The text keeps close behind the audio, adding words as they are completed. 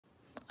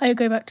I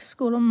go back to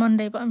school on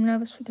Monday, but I'm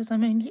nervous because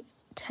I'm only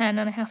 10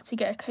 and I have to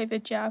get a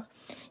COVID jab.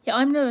 Yeah,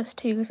 I'm nervous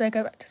too because I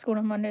go back to school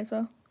on Monday as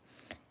well.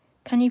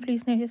 Can you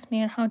please notice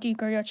me and how do you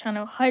grow your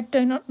channel? Hi,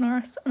 Donut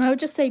Norris. And I would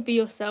just say be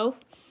yourself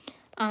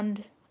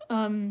and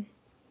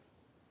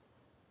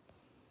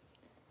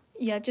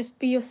yeah, just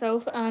be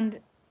yourself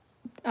and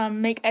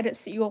make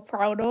edits that you're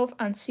proud of,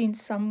 and soon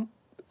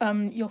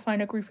you'll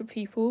find a group of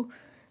people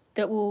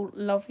that will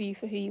love you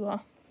for who you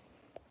are.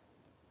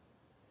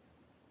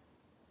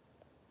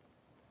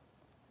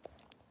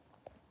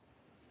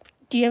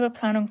 Do you ever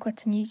plan on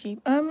quitting YouTube?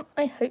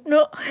 I hope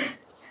not,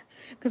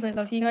 because I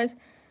love you guys.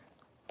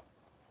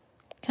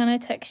 Can I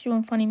text you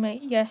on Funny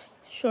Mate? Yeah,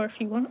 sure,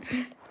 if you want.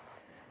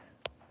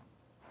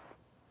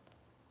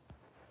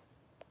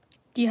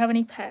 Do you have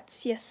any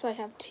pets? Yes, I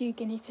have 2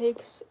 guinea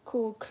pigs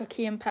called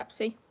Cookie and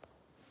Pepsi.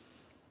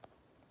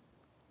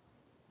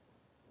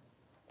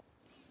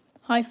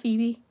 Hi,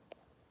 Phoebe.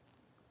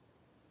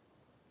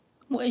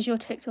 What is your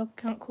TikTok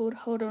account called?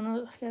 Hold on,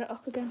 I'll get it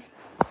up again.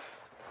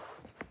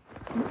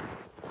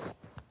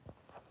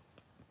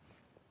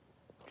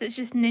 So it's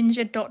just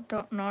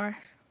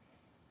ninja.Norris.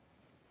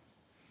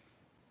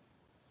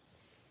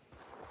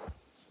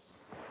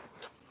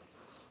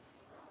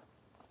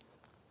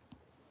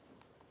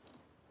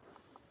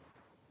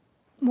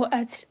 What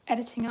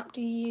editing app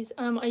do you use?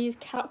 I use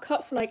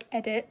CapCut for like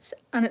edits,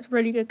 and it's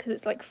really good because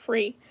it's like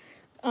free.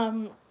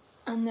 And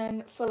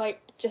then for like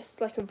just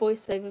like a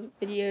voiceover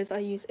videos, I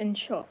use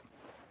InShot.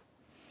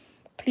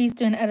 Please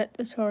do an edit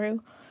tutorial.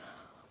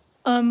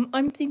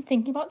 I've been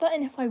thinking about that,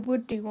 and if I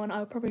would do one, I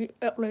would probably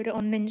upload it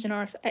on Ninja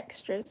Norris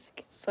Extras.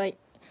 It's like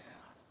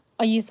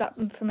I use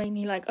that for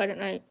mainly like, I don't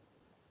know,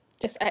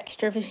 just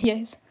extra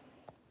videos.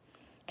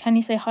 Can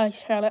you say hi,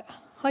 Charlotte?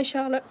 Hi,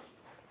 Charlotte.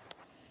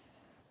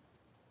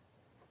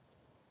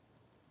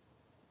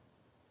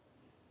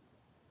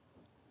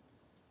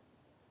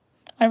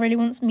 I really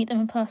want to meet them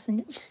in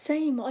person.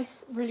 Same, I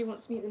really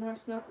want to meet the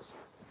Norris Nuts.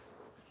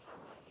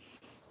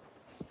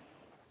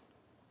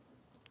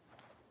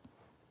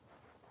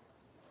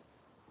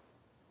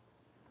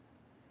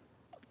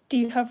 Do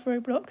you have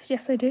Roblox?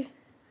 Yes, I do.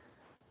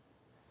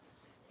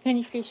 Can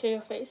you please show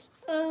your face?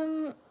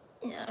 Yeah,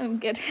 I'm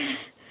good.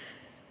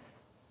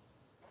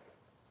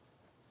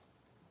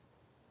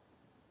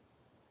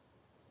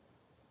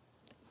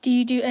 Do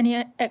you do any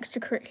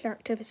extracurricular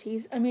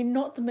activities? I mean,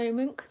 not at the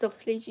moment, because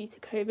obviously due to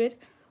COVID,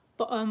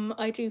 but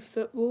I do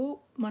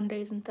football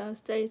Mondays and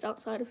Thursdays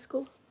outside of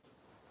school.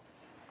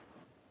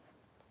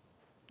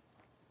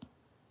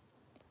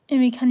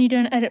 Amy, can you do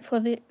an edit for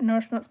the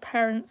Norris Nuts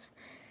parents?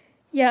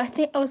 Yeah,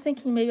 I was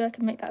thinking maybe I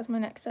could make that as my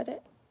next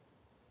edit.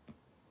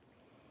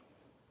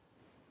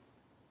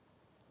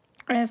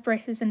 I have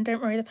braces and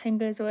don't worry, the pain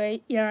goes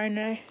away. Yeah, I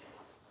know.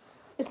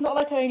 It's not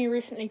like I only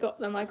recently got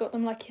them. I got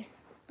them like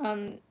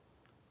about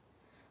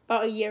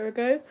a year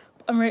ago.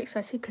 I'm really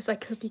excited because I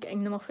could be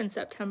getting them off in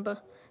September.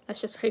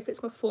 Let's just hope it's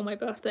before my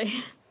birthday.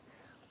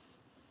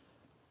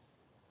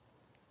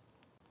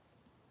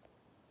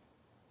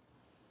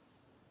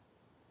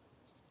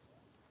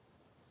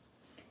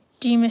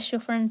 Do you miss your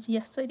friends?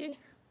 Yes, I do.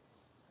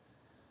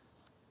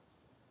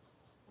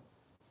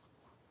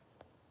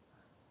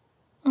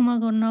 Oh my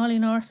god, Gnarly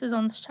Norris is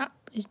on this chat.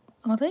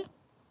 Are they?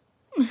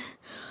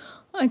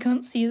 I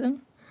can't see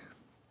them.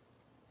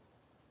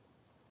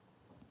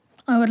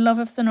 I would love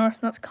if the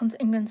Norris Nuts come to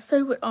England.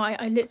 So would I.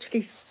 I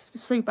literally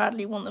so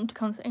badly want them to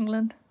come to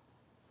England.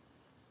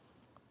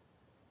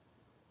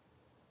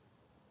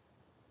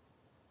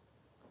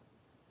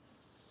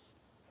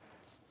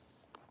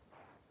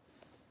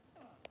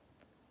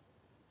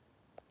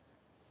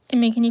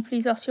 Amy, can you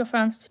please ask your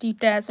fans to do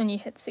dares when you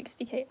hit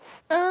 60k?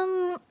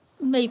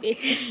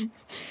 Maybe.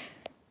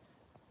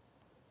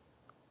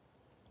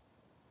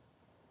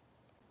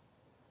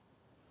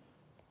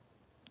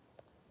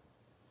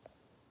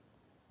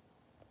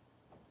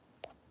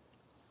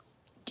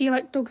 Do you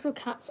like dogs or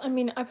cats? I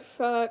mean, I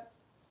prefer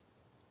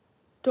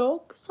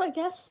dogs, I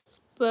guess,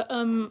 but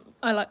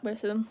I like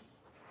both of them.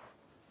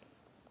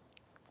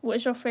 What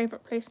is your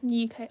favourite place in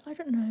the UK? I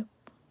don't know.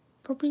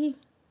 Probably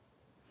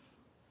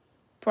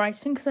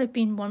Brighton, because I've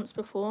been once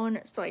before and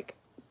it's like,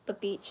 the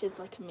beach is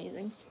like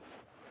amazing.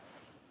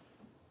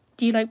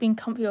 Do you like being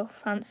comfy or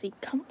fancy?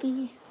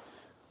 Comfy.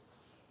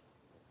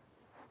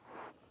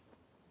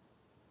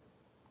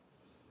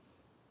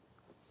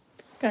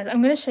 Guys,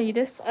 I'm going to show you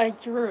this. I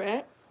drew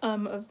it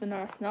of the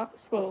Norris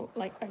Nuts. Well,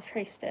 like, I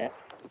traced it,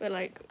 but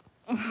like,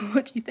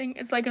 what do you think?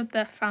 It's like of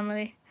their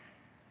family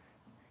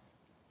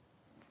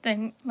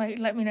thing. Like,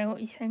 let me know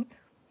what you think.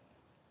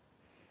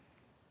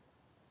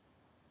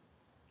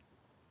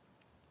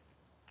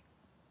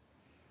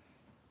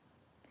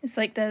 It's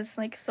like there's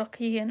like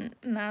Socky and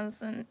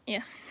Naz and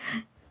yeah.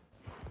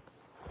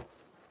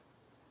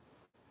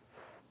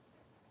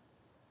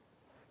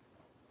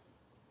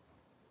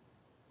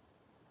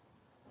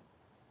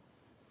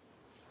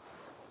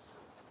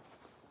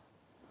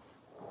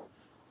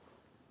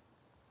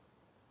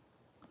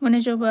 When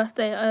is your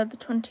birthday? The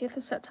 20th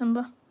of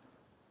September.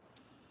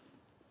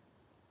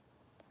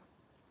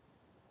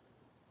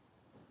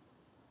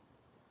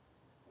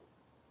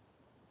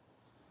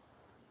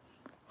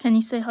 Can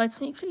you say hi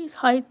to me, please?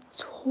 Hi,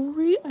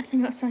 Tori. I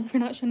think that's how you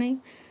pronounce your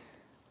name.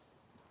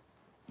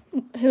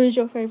 Who is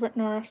your favourite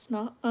Norris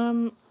nut?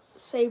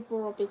 Sabre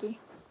or Biggie?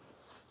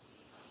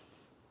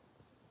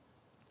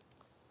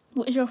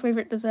 What is your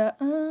favourite dessert?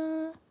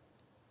 I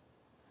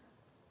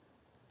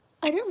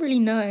don't really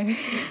know.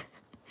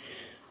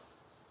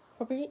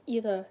 Probably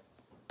either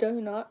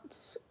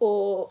donuts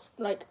or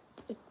like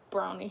a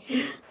brownie.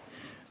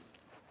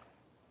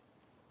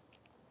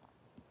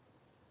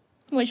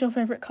 What's your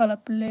favourite colour?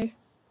 Blue.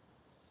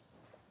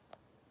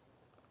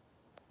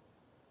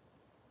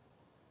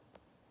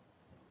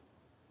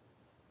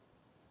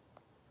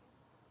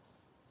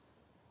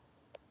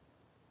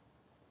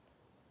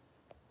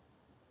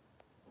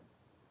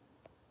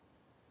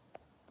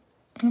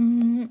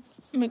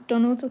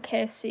 McDonald's or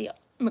KFC?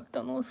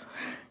 McDonald's.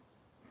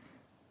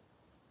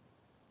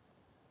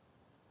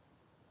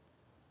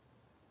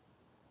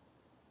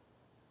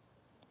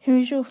 Who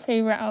is your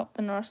favourite out of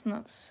the Norris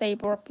nuts?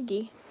 Sabre or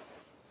Biggie?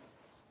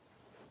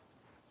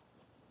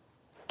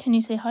 Can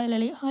you say hi,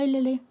 Lily? Hi,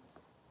 Lily.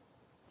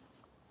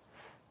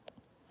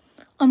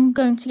 I'm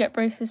going to get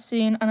braces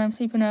soon and I'm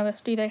super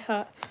nervous. Do they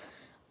hurt?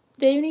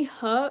 They only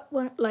hurt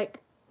when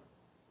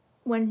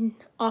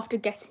after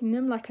getting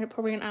them, like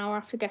probably an hour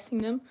after getting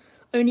them,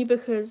 only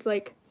because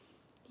like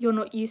you're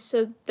not used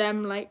to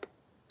them, like,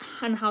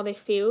 and how they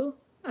feel,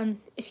 and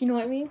if you know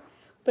what I mean.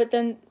 But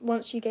then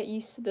once you get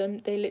used to them,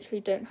 they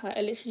literally don't hurt.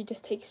 It literally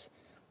just takes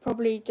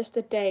probably just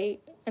a day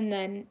and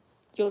then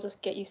you'll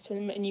just get used to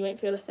them and you won't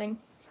feel a thing.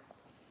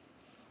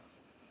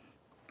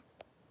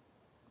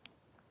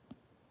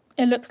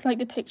 It looks like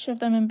the picture of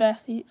them in bare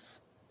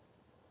seats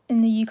in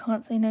the You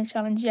Can't Say No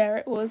challenge. Yeah,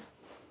 it was.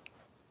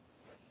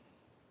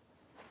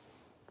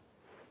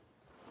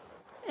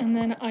 And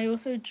then I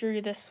also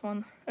drew this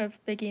one of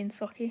Biggie and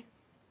Socky.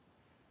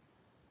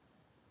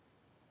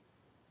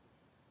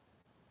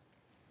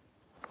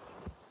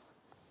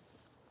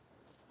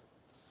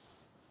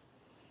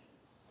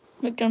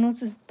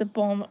 McDonald's is the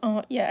bomb.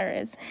 Oh, yeah,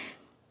 it is.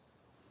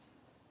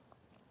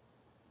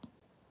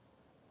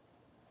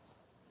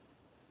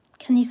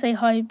 Can you say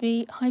hi,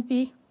 B? Hi,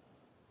 B.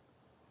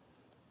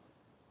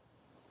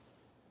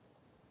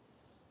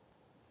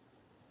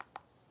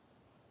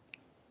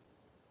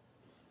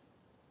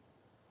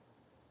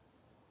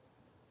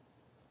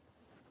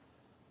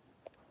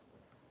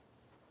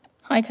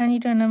 Hi, can you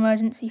do an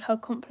emergency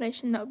hug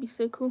compilation? That would be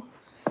so cool.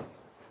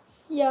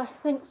 Yeah,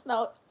 thanks.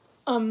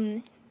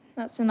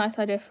 That's a nice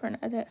idea for an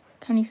edit.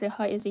 Can you say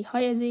hi, Izzy?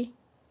 Hi, Izzy.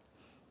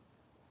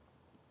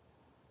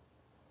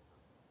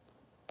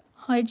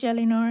 Hi,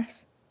 Jelly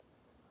Norris.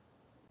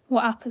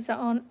 What app is that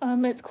on?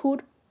 It's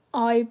called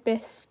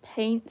Ibis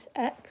Paint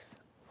X.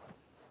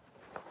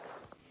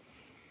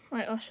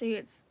 Right, I'll show you.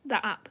 It's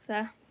that app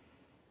there.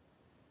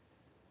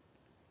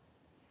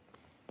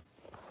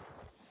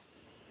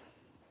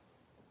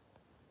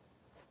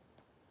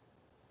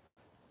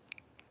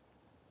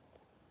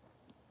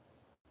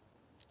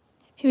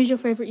 Who's your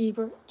favourite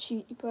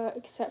YouTuber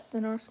except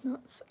the Norris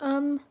Nuts?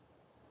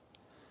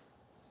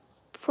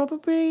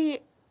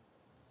 Probably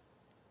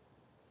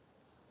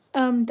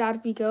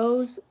Dad Be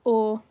Girls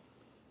or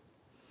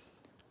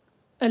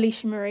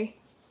Alicia Marie.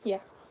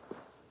 Yeah.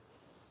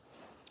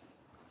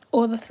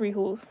 Or the Three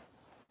Halls.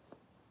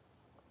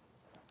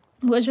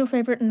 What is your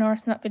favourite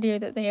Norris Nut video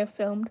that they have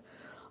filmed?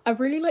 I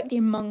really like the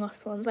Among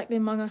Us ones, like the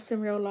Among Us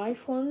in real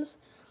life ones,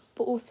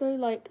 but also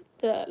like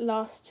the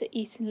Last to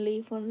Eat and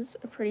Leave ones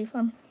are pretty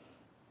fun.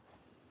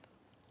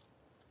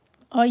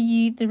 Are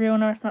you the real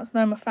Norris Nuts?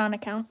 No, I'm a fan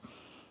account.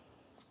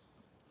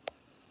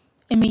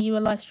 Amy, you were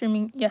live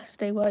streaming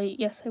yesterday, were you?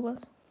 Yes, I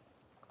was.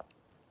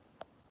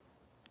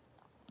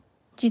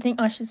 Do you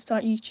think I should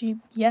start YouTube?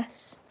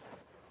 Yes.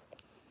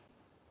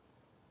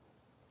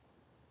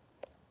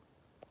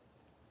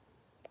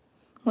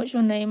 What's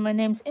your name? My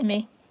name's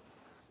Amy.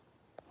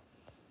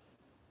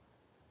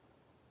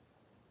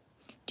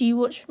 Do you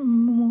watch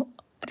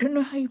I don't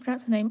know how you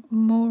pronounce the name.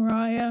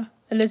 Mariah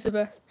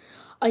Elizabeth.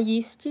 I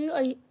used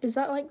to. Is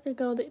that like the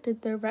girl that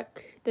did the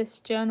Wreck This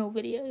Journal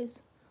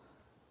videos?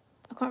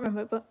 I can't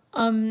remember, but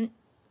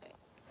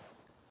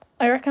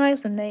I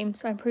recognise the name,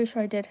 so I'm pretty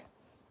sure I did.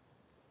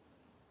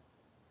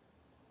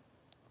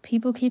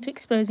 People keep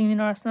exposing the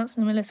Norris Nuts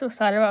and I'm a little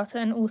sad about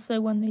it. And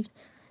also when they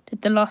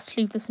did the last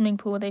Leave the Swimming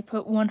Pool, they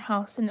put one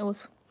house and it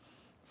was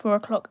 4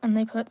 o'clock, and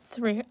they put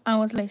 3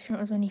 hours later and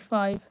it was only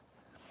 5.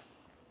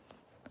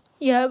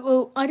 Yeah,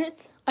 well, I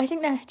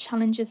think their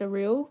challenges are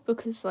real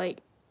because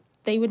like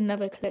they would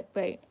never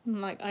clickbait,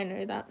 and like I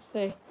know that.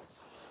 So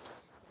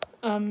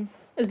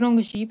as long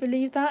as you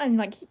believe that and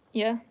like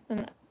yeah,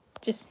 then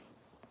just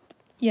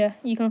yeah,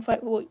 you can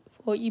fight for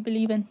what you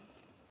believe in.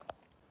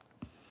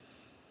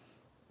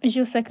 Is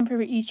your second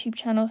favourite YouTube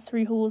channel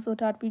Three Halls or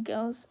Dad Be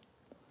Girls?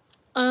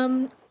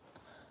 I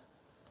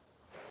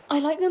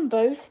like them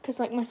both because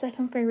like my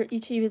second favourite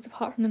YouTubers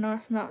apart from the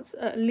Norris Nuts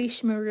are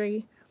Alicia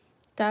Marie,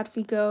 Dad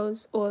Be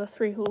Girls or the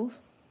Three Halls.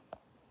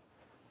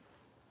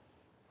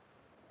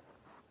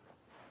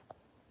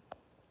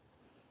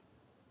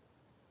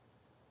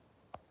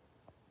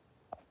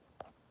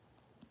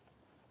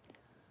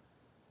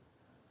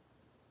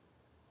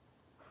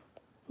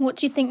 What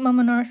do you think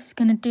Mama Norris is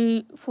going to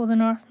do for the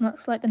Norris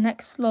Nuts, like the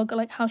next vlog,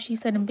 like how she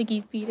said in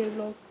Biggie's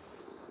video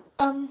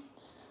vlog?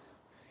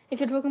 If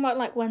you're talking about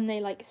like when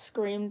they like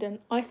screamed, and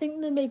I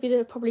think that maybe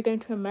they're probably going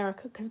to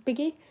America, because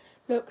Biggie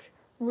looked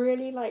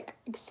really like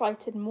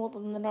excited more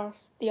than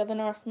the other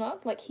Norris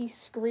Nuts, like he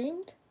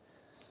screamed.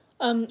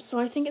 So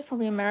I think it's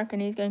probably America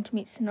and he's going to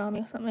meet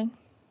Tsunami or something.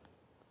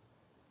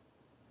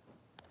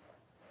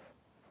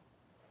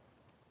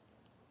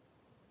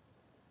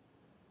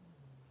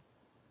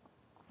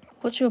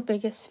 What's your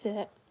biggest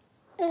fear?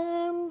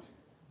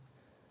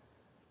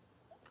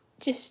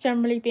 Just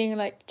generally being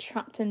like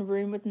trapped in a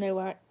room with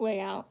no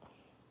way out.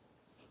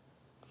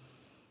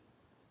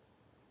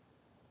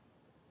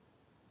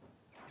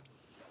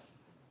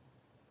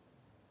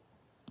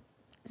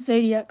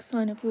 Zodiac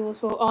sign of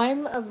yours? Well,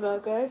 I'm a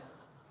Virgo.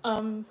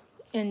 And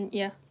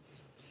yeah.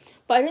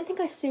 But I don't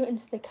think I suit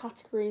into the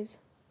categories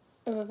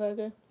of a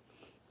Virgo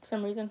for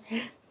some reason.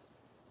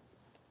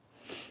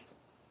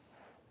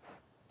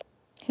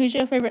 Who's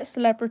your favourite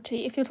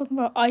celebrity? If you're talking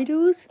about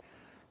idols,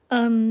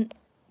 well,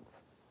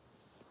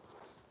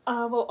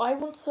 I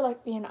want to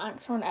like be an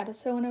actor and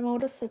editor when I'm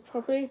older, so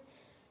probably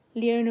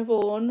Leona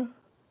Vaughn,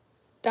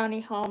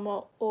 Danny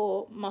Harmer,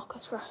 or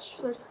Marcus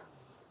Rashford.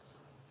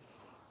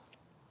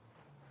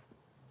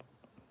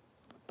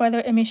 By the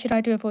way, I mean, should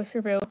I do a voice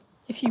reveal?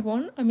 If you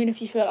want, I mean,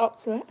 if you feel up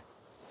to it.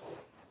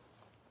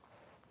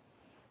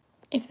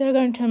 If they're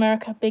going to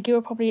America,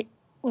 Biggie probably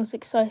was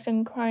excited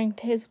and crying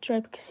tears of joy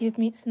because he would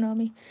meet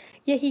Tsunami.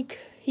 Yeah,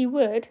 he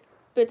would,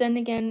 but then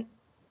again,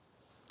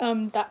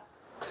 that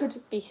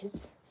could be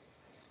his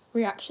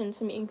reaction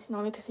to meeting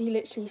Tsunami, because he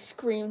literally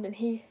screamed and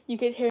you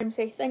could hear him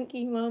say "thank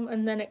you, Mum,"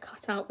 and then it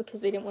cut out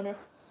because they didn't want to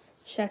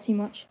share too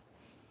much.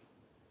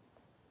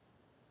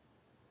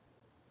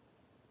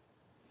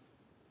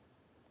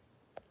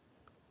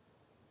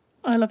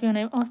 I love your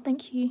name. Oh,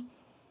 thank you.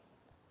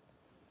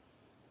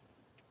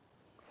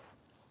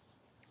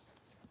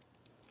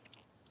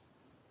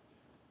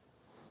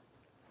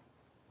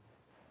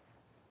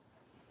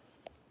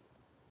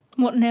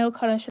 What nail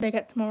colour should I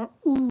get tomorrow?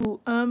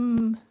 Ooh,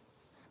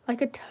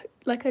 like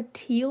a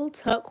teal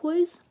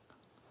turquoise.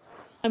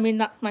 I mean,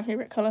 that's my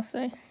favourite colour,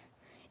 so.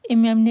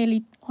 I'm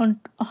nearly on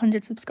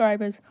 100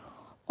 subscribers.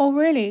 Oh,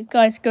 really?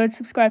 Guys, go and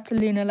subscribe to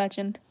Luna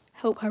Legend.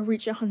 Help her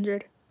reach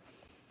 100.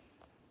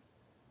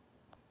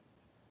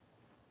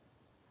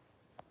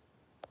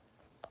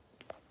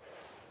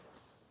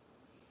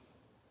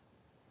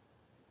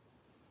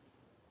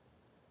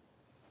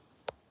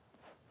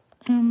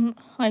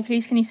 Hi,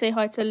 please can you say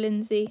hi to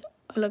Lindsay?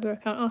 I love your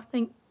account.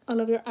 I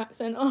love your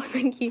accent. Oh,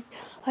 thank you.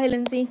 Hi,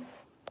 Lindsay.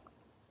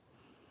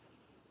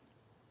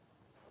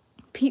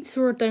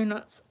 Pizza or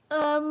donuts?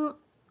 I'm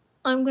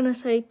gonna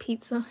say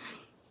pizza.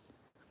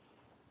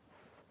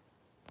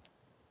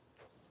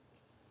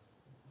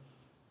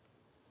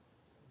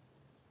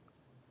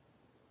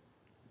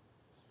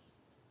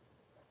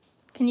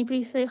 Can you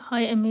please say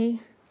hi,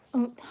 Emmy?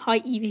 Oh, hi,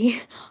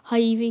 Evie. Hi,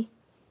 Evie.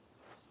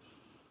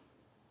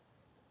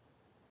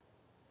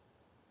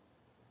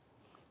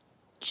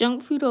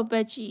 Junk food or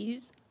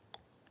veggies?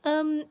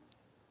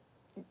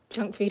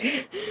 Junk food.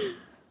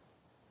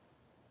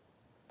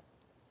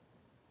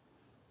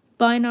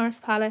 Bye, Norris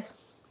Palace.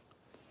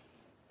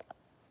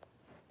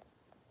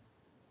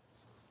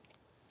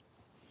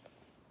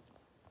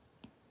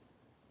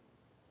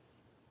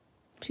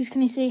 Please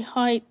can you say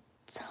hi,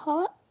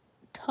 Ta?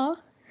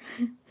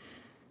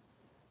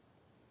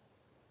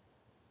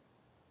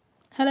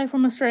 Hello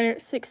from Australia.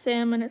 It's 6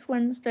 AM and it's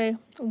Wednesday.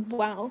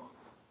 Wow.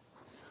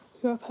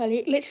 You're up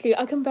early. Literally,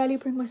 I can barely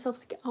bring myself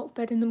to get out of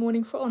bed in the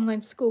morning for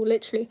online school.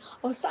 Literally.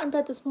 I was sat in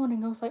bed this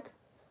morning. I was like,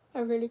 I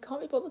really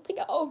can't be bothered to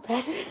get out of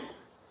bed.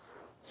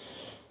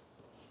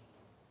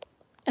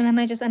 And then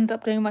I just ended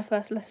up doing my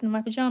first lesson in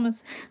my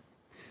pyjamas.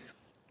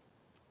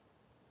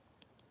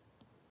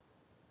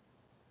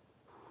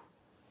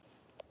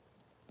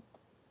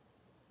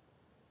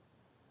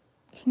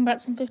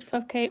 Congrats on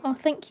 55k. Oh,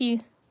 thank you.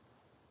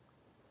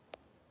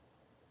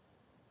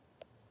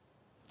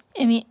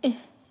 I mean,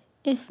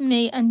 if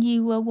me and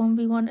you were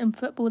 1v1 in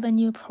football, then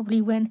you would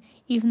probably win.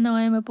 Even though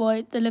I am a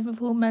boy, the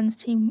Liverpool men's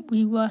team,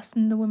 we worse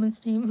than the women's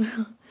team.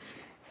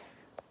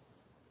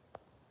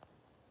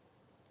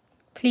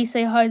 Please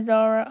say hi,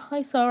 Zara.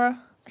 Hi,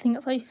 Zara. I think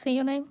that's how you say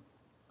your name.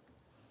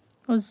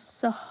 Or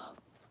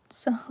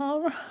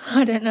Sahara?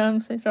 I don't know, I'm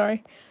so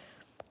sorry.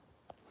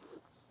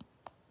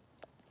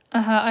 I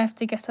have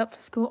to get up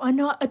for school. I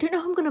don't know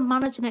how I'm going to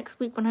manage next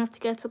week when I have to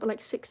get up at like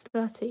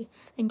 6:30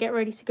 and get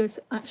ready to go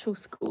to actual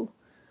school.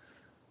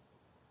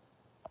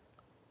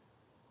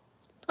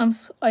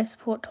 I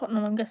support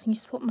Tottenham. I'm guessing you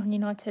support Man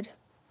United.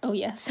 Oh,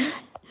 yes.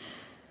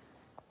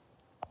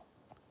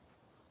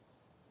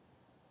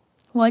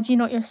 Why do you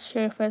not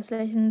show your first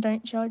ladies and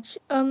don't judge?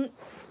 I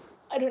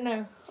don't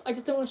know. I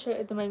just don't want to show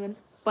it at the moment.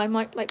 But I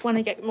might, like, when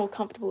I get more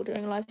comfortable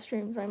doing live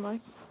streams, I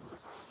might.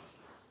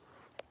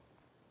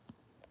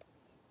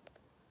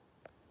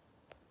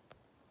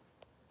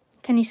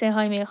 Can you say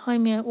hi, Mia? Hi,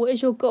 Mia. What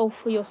is your goal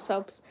for your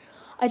subs?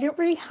 I don't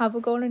really have a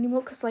goal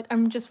anymore because, like,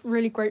 I'm just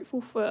really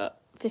grateful for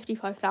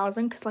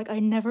 55,000 because like I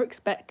never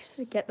expect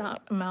to get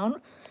that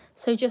amount.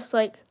 So just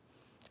like,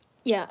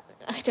 yeah,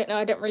 I don't know,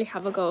 I don't really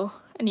have a goal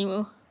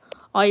anymore.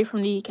 Are you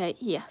from the UK?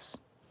 Yes.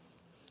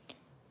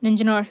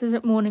 Ninja Norris, is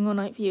it morning or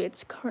night for you?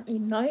 It's currently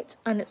night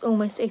and it's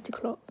almost 8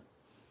 o'clock.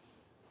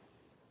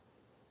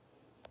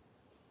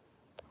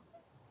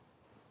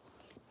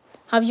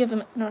 Have you ever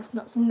met Norris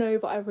Nuts? No,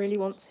 but I really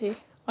want to.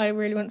 I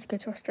really want to go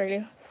to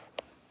Australia.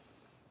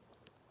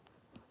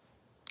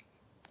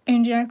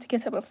 And you have to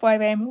get up at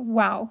 5 a.m.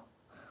 Wow.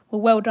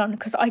 Well done,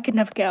 because I could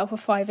never get up at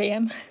 5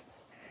 a.m.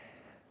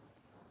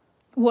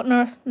 What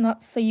Norris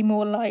Nuts are you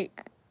more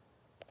like?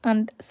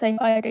 And say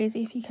hi,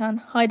 Daisy, if you can.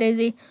 Hi,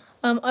 Daisy.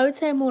 I would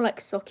say I'm more like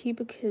Socky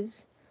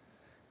because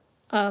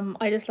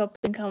I just love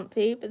being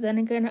comfy. But then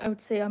again, I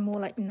would say I'm more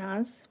like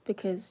Naz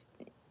because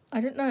I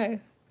don't know.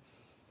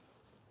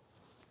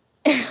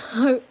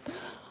 I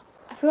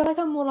feel like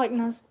I'm more like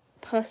Naz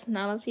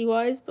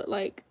personality-wise, but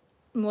like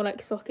more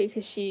like Socky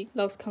because she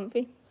loves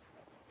comfy.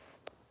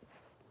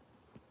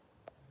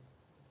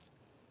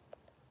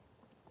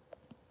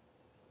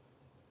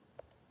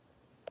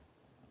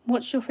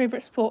 What's your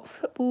favourite sport?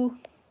 Football.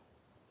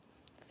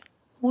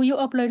 Will your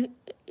upload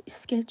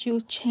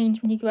schedule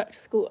change when you go back to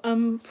school?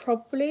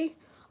 Probably.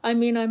 I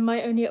mean, I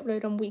might only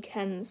upload on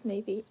weekends,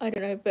 maybe. I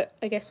don't know, but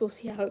I guess we'll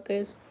see how it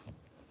goes.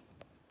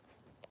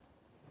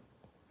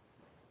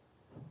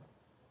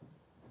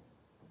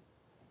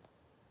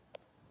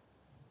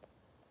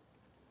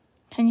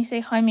 Can you say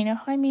hi,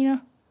 Mina? Hi,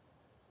 Mina.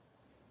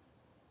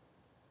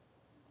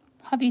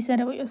 Have you said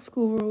about your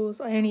school rules?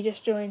 I only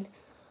just joined.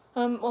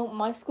 Well,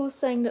 my school's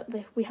saying that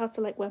we have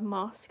to like wear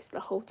masks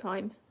the whole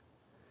time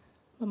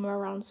when we're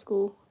around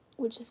school,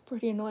 which is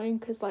pretty annoying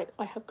because like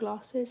I have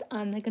glasses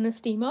and they're gonna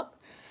steam up,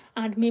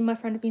 and me and my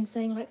friend have been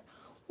saying like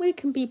we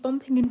can be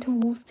bumping into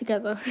walls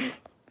together.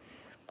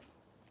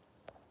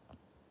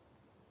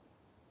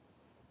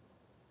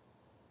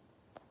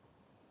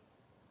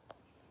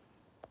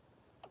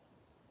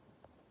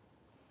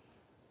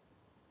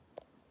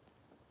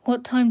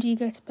 What time do you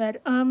go to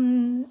bed?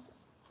 10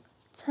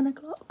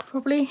 o'clock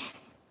probably.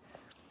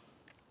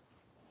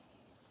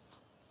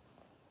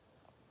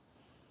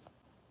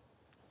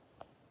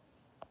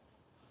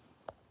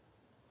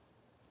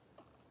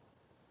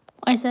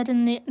 I said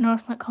in the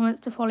Norris Nut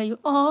comments to follow you.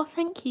 Oh,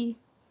 thank you.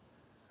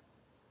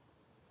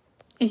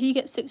 If you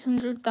get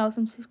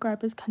 600,000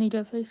 subscribers, can you do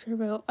a face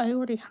reveal? I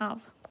already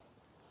have.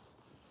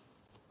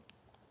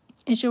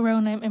 Is your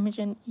real name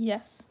Imogen?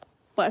 Yes.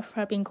 But I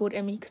prefer being called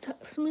Immy because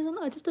for some reason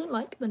I just don't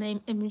like the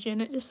name Imogen.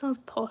 It just sounds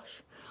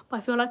posh. But I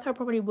feel like I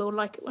probably will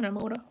like it when I'm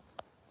older.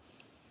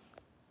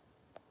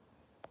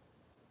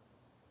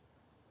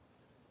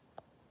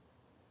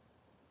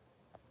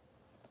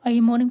 Are you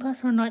a morning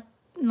person or a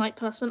night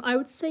person? I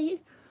would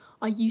say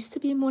I used to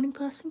be a morning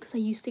person because I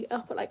used to get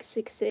up at like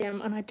 6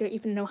 a.m. and I don't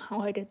even know how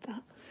I did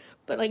that.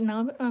 But like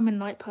now I'm a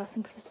night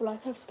person because I feel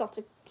like I've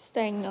started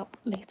staying up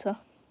later.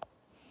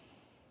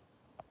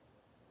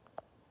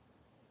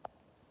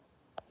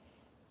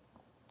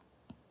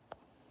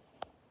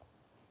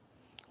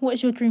 What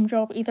is your dream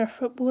job? Either a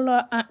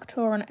footballer,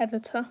 actor, or an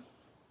editor.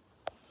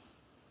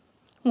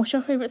 What's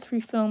your favourite 3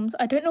 films?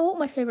 I don't know what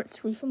my favourite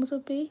 3 films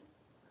would be,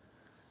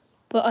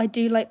 but I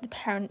do like The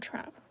Parent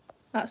Trap.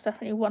 That's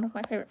definitely one of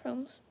my favourite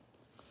films.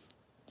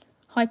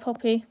 Hi,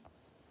 Poppy.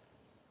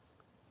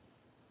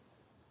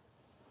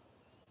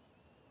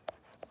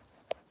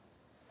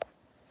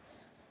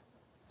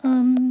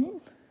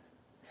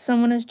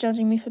 Someone is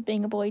judging me for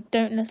being a boy.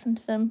 Don't listen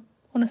to them.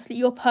 Honestly,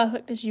 you're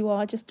perfect as you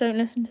are. Just don't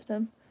listen to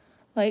them.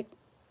 Like,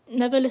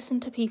 never listen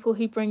to people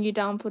who bring you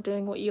down for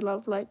doing what you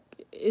love. Like,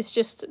 it's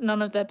just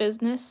none of their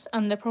business,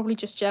 and they're probably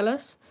just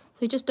jealous.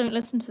 So just don't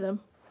listen to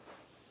them.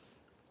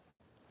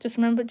 Just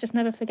remember, just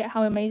never forget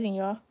how amazing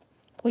you are.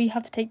 Will you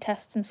have to take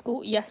tests in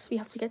school? Yes, we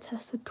have to get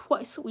tested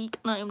twice a week,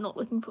 and I am not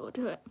looking forward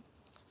to it.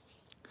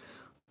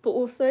 But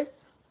also,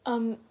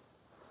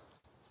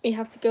 we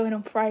have to go in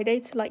on Friday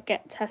to like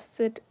get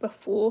tested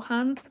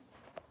beforehand,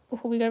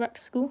 before we go back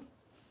to school.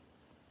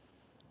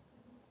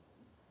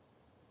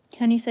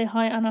 Can you say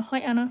hi, Anna? Hi,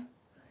 Anna.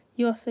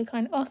 You are so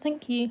kind. Oh,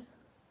 thank you.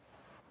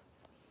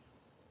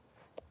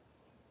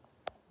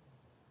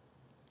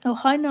 Oh,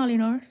 hi, Gnarly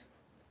Norris.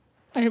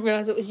 I didn't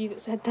realise it was you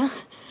that said that.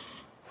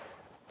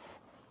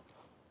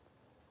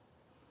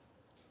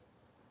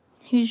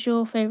 Who's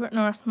your favourite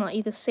Norris Nut?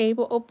 Either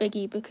Sabre or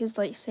Biggie, because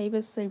like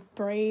Sabre's so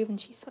brave and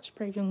she's such a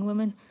brave young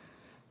woman.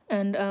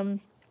 And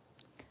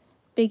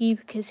Biggie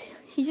because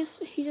he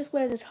just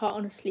wears his heart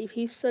on his sleeve.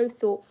 He's so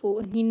thoughtful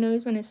and he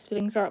knows when his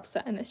siblings are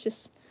upset, and it's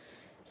just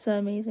so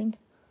amazing.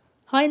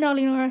 Hi,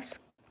 Gnarly Norris.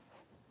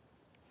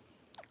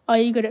 Are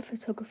you good at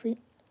photography?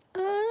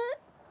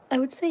 I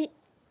would say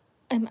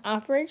I'm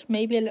average,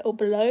 maybe a little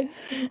below.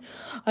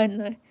 I don't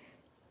know.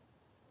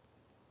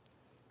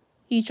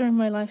 You joined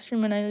my live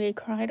stream and I nearly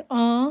cried.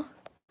 Aww.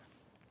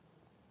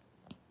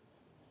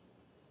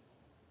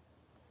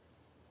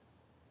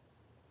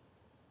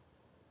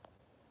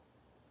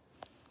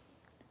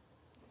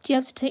 Do you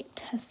have to take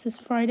tests this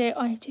Friday?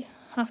 I do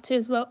have to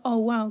as well. Oh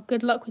wow,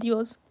 good luck with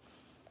yours.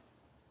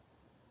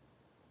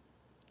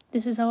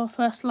 This is our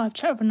first live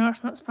chat of a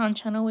Norris Nuts fan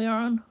channel we are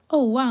on.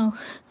 Oh, wow.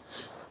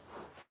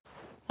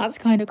 That's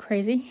kind of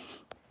crazy.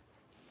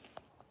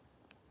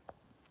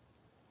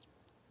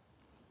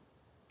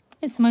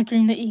 It's my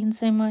dream that you can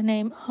say my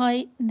name.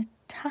 Hi,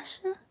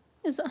 Natasha?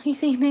 Is that how you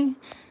say your name?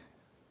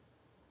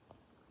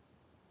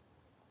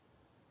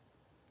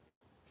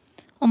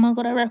 Oh my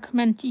god, I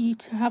recommend you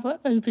to have an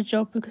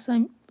overjob because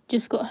I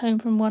just got home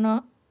from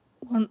my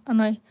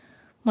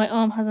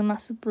arm has a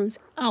massive bruise.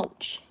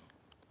 Ouch.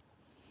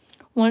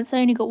 Once I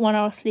only got 1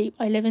 hour sleep.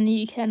 I live in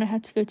the UK and I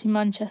had to go to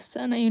Manchester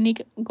and I only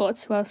got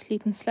 2 hours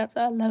sleep and slept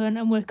at 11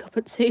 and woke up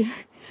at 2.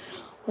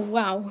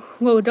 Wow,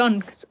 well done,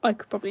 because I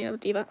could probably never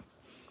do that.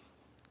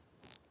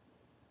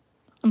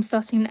 I'm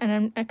starting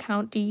an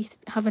account. Do you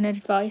have an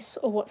advice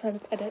or what type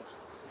of edits?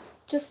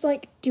 Just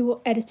like do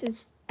what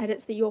edits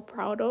that you're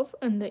proud of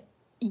and that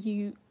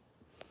you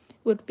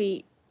would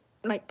be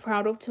like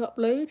proud of to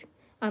upload,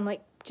 and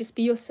like just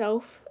be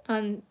yourself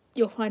and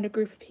you'll find a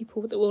group of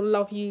people that will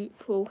love you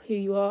for who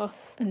you are.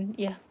 And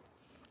yeah,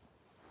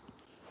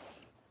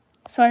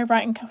 sorry,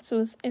 write in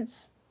capitals,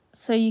 it's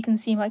so you can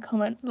see my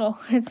comment. Lol,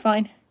 it's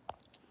fine.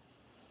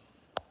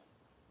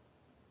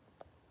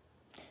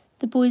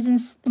 The boys in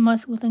my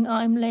school think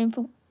I'm lame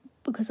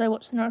because I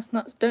watch the Norris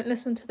Nuts. Don't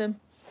listen to them.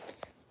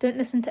 Don't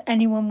listen to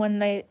anyone when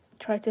they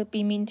try to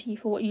be mean to you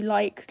for what you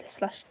like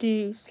 /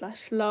 do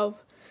 /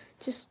 love.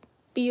 Just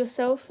be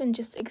yourself and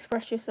just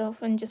express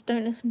yourself and just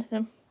don't listen to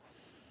them.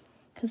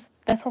 Because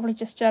they're probably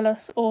just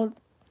jealous, or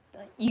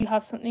you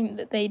have something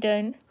that they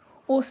don't.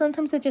 Or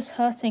sometimes they're just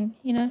hurting,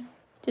 you know?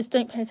 Just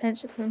don't pay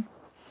attention to them.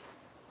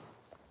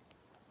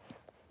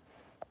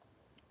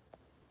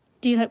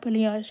 Do you like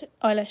Billie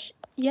Eilish?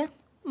 Yeah.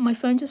 My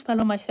phone just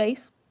fell on my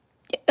face.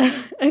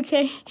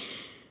 Okay.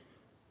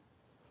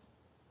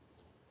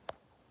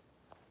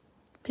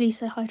 Please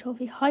say hi,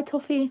 Toffee. Hi,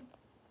 Toffee.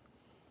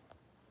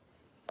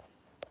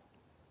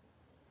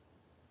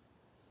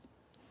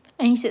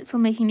 Any tips for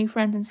making new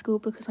friends in school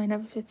because I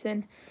never fit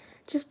in?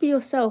 Just be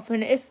yourself,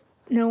 and if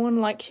no one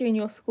likes you in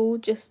your school,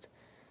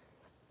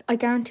 I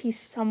guarantee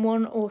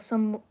someone will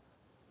soon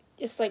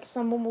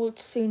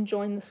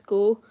join the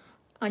school,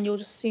 and you'll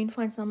just soon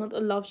find someone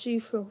that loves you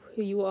for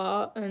who you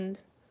are, and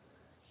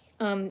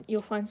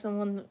you'll find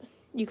someone that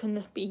you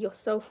can be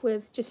yourself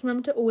with. Just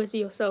remember to always be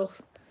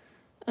yourself,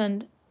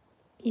 and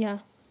yeah,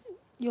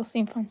 you'll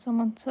soon find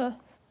someone to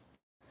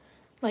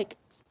like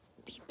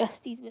be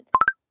besties with.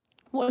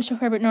 What's your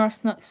favourite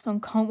Norris Nuts song?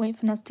 Can't wait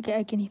for Naz to get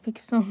a guinea pig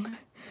song.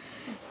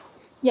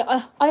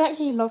 Yeah, I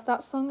actually love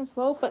that song as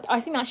well, but I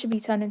think that should be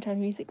turned into a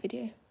music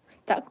video.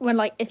 That when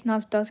if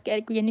Naz does get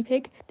a guinea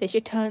pig, they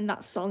should turn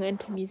that song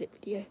into a music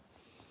video.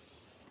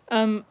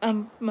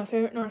 My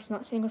favourite Norris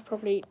Nuts song was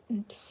probably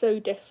So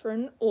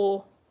Different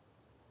or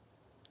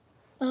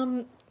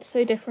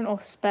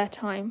Spare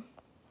Time.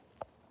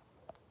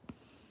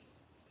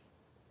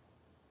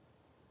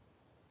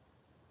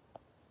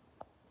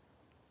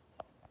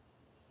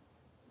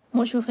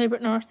 What's your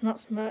favourite Norris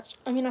Nuts merch?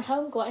 I mean, I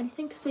haven't got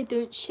anything because they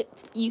don't ship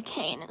to the UK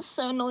and it's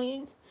so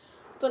annoying.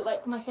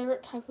 But my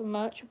favourite type of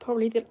merch would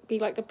probably be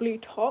the blue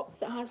top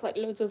that has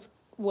loads of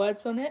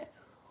words on it,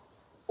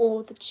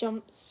 or the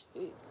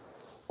jumpsuit,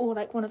 or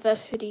one of their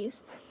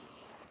hoodies.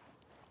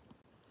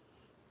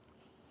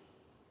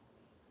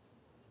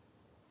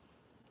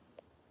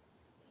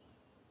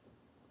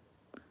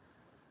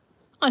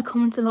 I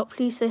comment a lot.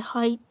 Please say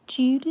hi,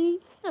 Judy.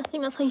 I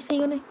think that's how you say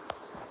your name.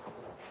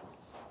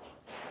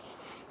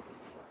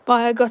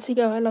 Bye, I gotta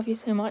go. I love you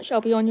so much. I'll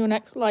be on your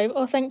next live.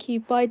 Oh, thank you.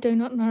 Bye,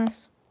 Donut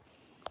Norris.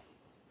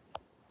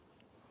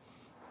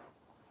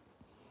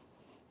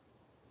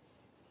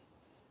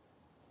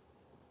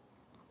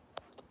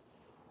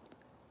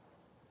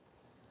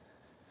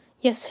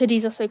 Yes,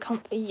 hoodies are so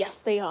comfy. Yes,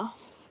 they are.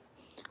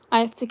 I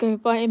have to go.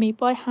 Bye, Amy.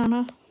 Bye,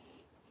 Hannah.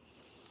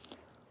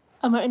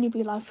 I might only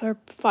be live for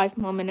 5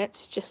 more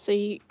minutes, just so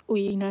you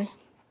know.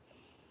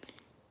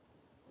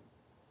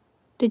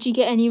 Did you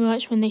get any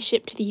merch when they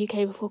shipped to the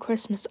UK before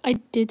Christmas? I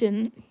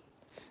didn't.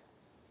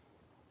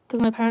 Because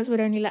my parents would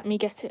only let me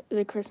get it as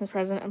a Christmas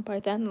present, and by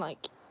then,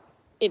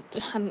 it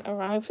hadn't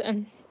arrived,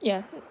 and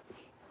yeah.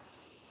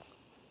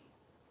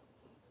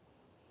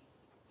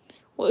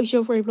 What is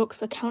your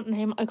Roblox account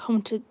name? I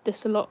commented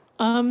this a lot.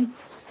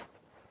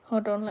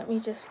 Hold on, let me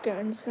just go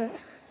into it.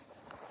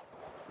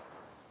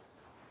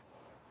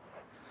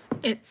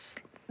 It's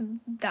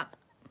that.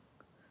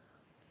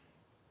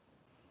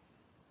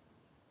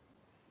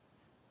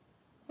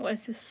 What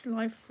is this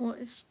live for?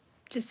 It's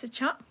just a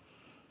chat.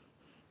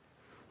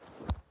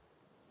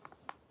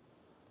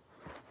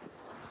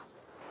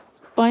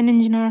 Bye,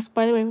 Ninja Norris.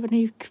 By the way, we have a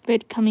new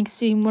vid coming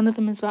soon. One of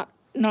them is about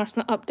Norris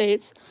Nut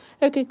updates.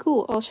 Okay,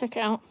 cool. I'll check it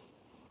out.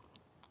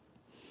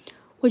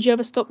 Would you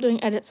ever stop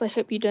doing edits? I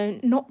hope you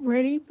don't. Not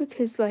really,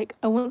 because I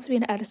want to be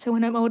an editor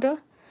when I'm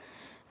older.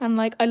 And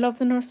I love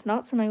the Norris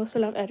Nuts, and I also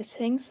love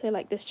editing. So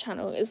this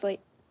channel is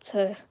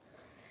to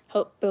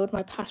help build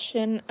my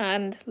passion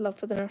and love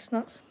for the Norris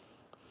Nuts.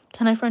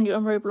 Can I friend you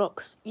on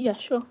Roblox? Yeah,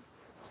 sure.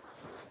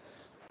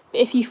 But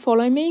if you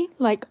follow me,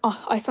 like,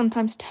 I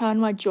sometimes turn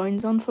my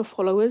joins on for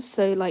followers,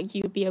 so like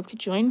you would be able to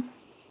join.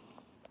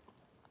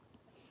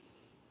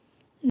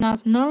 Now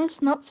it's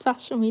Norris Nuts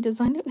Fashion. We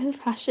designed it with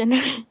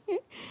fashion.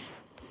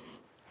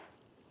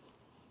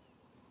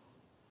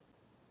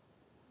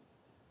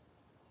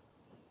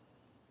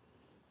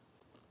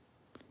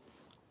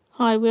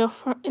 Hi, we are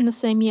in the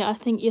same year. I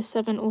think year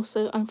 7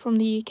 also. I'm from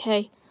the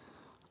UK.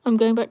 I'm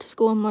going back to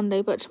school on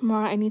Monday, but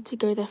tomorrow I need to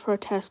go there for a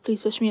test.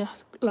 Please wish me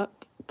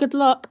luck. Good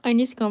luck. I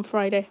need to go on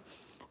Friday,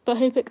 but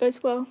hope it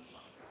goes well.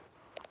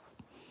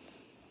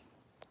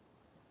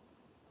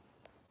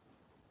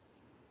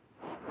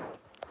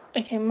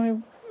 Okay, my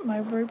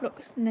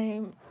Roblox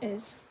name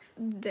is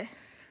this.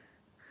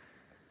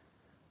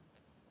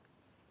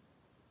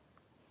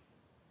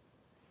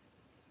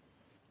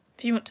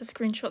 If you want to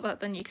screenshot that,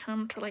 then you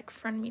can to like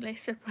friend me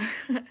later.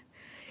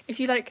 if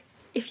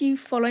you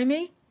follow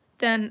me,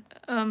 then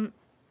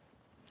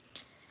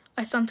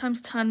I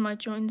sometimes turn my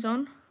joins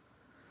on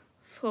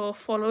for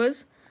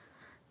followers.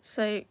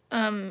 So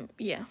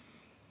yeah,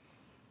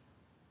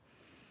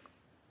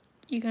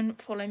 you can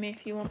follow me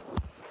if you want.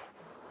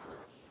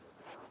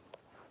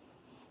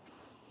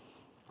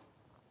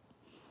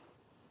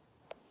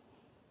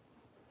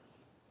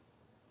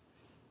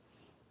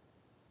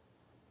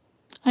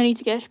 I need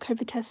to get a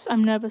COVID test.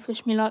 I'm nervous.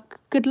 Wish me luck.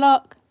 Good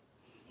luck.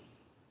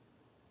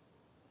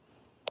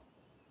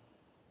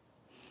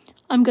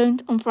 I'm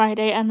going on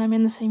Friday and I'm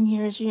in the same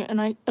year as you, and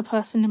a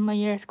person in my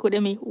year is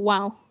called me.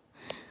 Wow.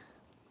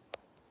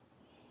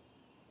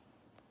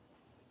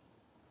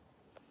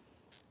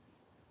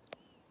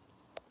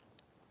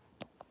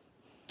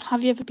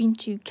 Have you ever been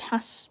to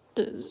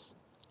Casper's?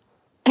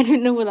 I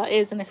don't know what that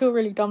is, and I feel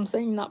really dumb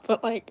saying that,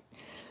 but like,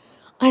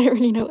 I don't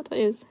really know what that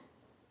is.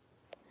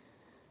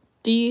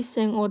 Do you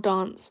sing or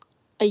dance?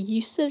 I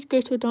used to go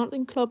to a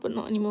dancing club, but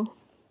not anymore.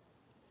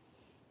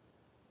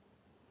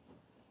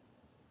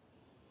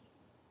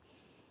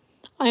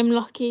 I'm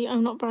lucky.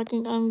 I'm not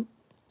bragging. I'm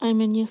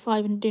in year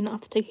 5 and do not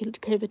have to take a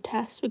COVID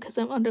test because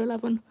I'm under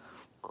 11.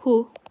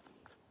 Cool.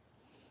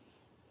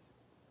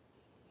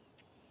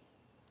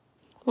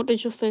 What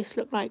does your face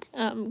look like?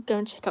 Go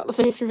and check out the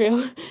face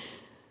reveal.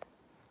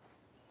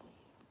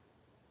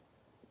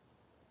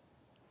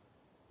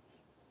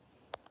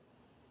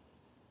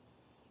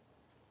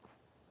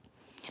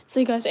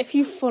 So guys, if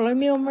you follow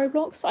me on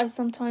Roblox, I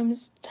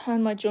sometimes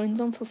turn my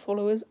joins on for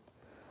followers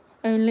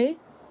only.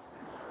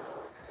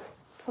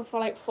 For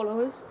like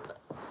followers.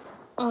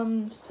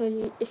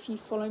 So if you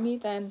follow me,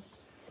 then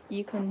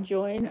you can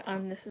join,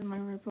 and this is my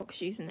Roblox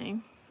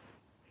username.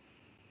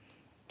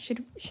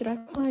 Should I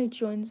put my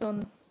joins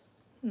on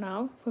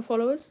now for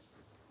followers?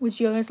 Would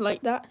you guys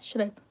like that?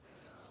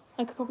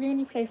 I could probably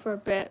only play for a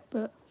bit,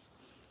 but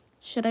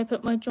should I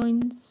put my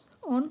joins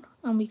on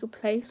and we could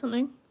play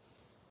something?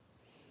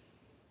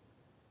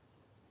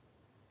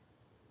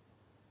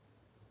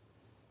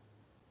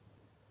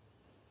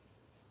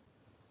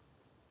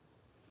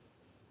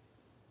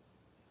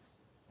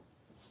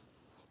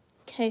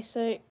 Okay,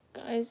 so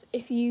guys,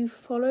 if you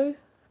follow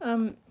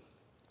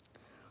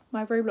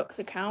my Roblox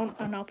account,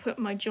 and I'll put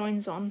my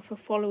joins on for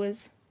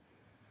followers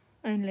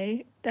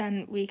only,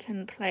 then we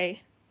can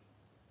play.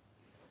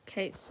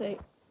 Okay, so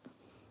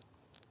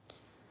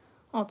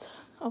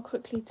I'll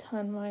quickly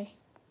turn my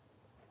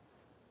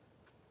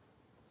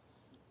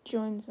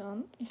joins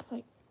on. If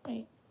I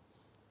wait,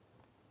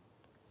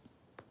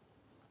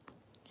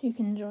 you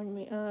can join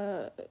me.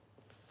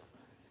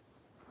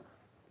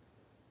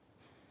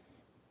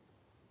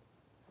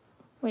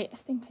 Wait, I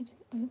don't think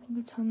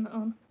I turned that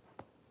on.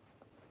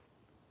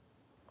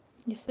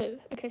 Yes, I did.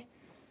 Okay.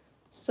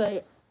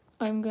 So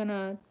I'm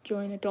gonna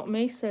join Adopt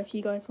Me. So if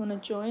you guys want to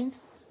join,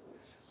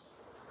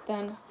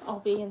 then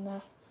I'll be in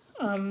the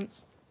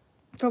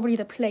probably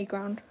the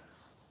playground.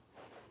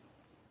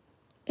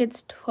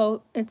 It's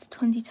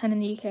 2010 in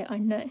the UK. I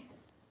know.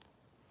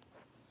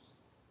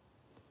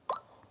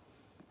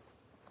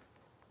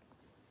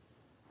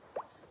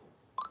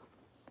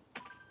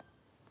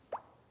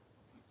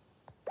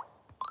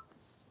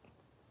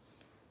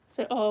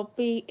 So I'll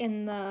be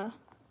in the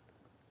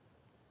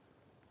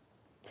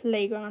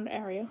playground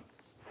area.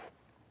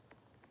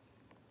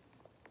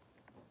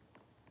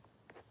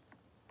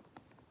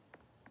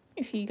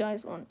 If you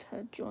guys want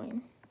to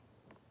join.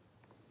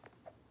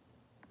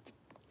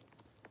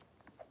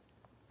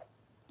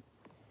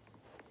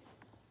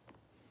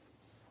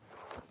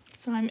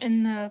 So I'm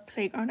in the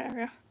playground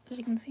area, as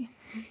you can see.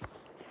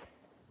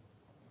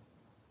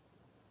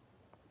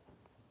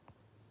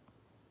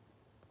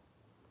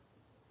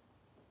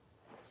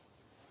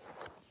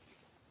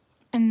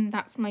 And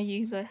that's my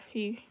user if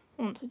you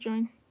want to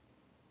join.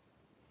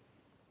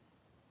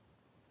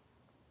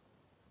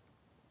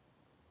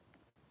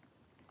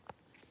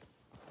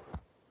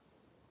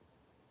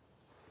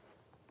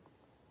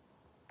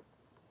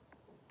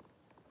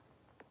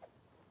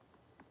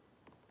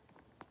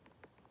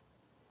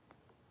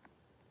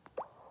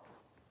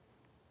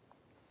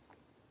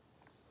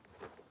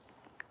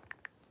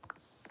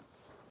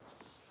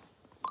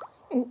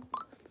 Oh,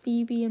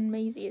 Phoebe and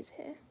Maisie is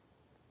here.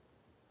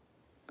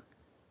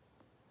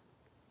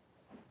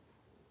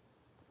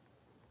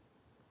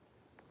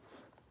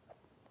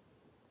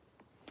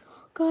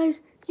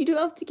 Guys, you don't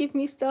have to give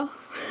me stuff.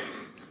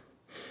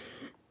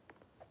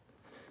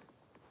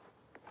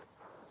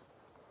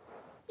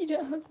 You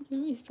don't have to give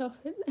me stuff.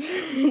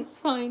 It's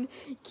fine.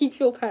 Keep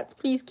your pets.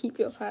 Please keep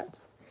your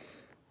pets.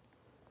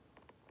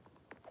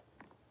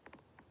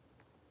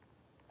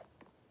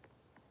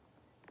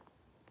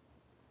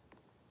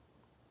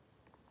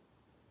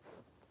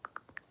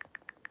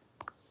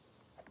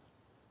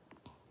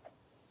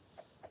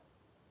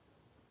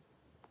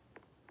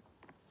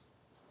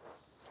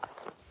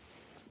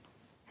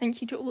 Thank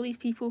you to all these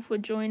people for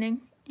joining,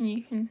 and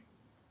you can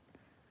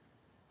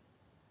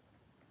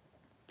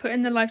put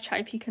in the live chat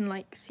if you can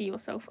like see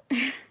yourself.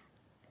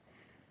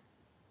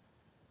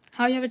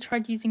 Have you ever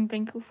tried using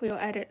Vinkle for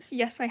your edits?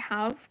 Yes, I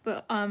have,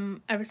 but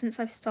ever since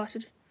I've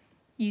started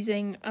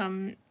using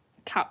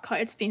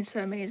CapCut, it's been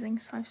so amazing.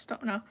 So I've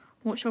stopped now.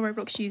 What's your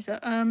Roblox user?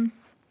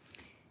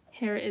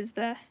 Here it is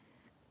there.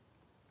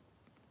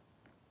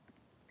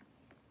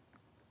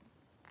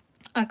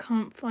 I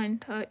can't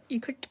find her.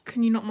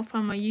 Can you not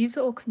find my user,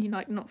 or can you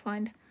like not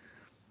find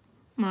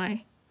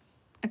my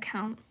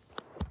account,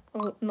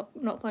 or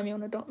not find me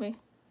on Adopt Me?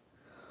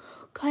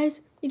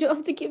 Guys, you don't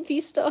have to give me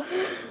stuff.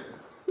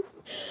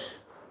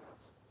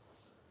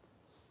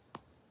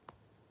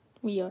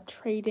 We are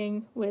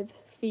trading with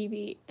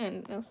Phoebe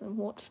and Nelson.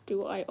 What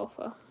do I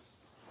offer?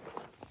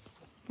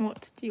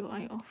 What do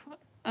I offer?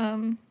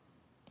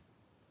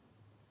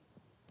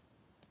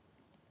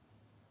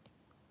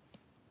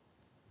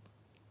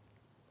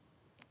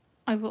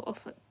 I will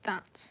offer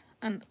that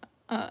and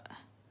an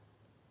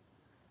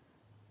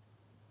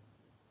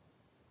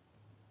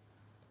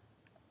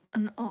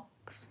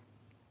ox.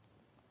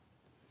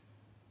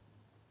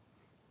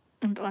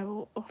 And I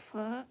will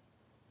offer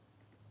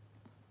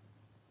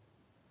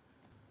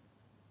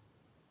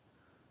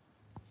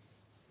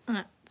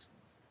that.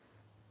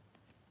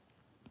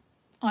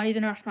 Are you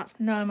the Norris Mats?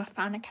 No, I'm a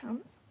fan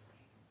account.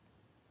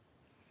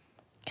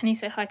 Can you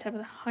say hi,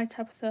 Tabitha? Hi,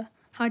 Tabitha.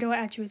 How do I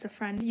add you as a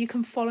friend? You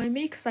can follow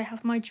me because I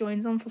have my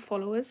joins on for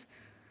followers.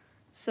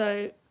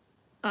 So,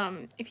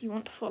 if you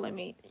want to follow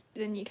me,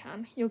 then you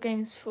can. Your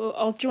game's full.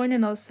 I'll join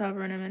another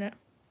server in a minute.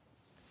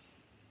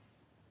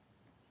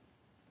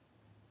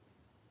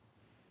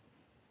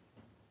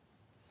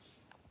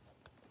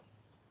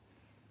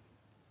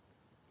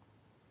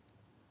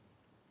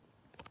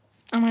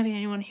 Am I the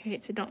only one who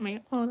hates Adopt Me?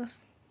 Oh,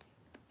 that's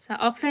sad.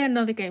 I'll play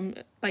another game,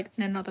 like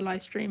in another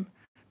live stream.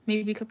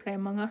 Maybe we could play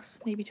Among Us,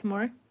 maybe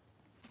tomorrow.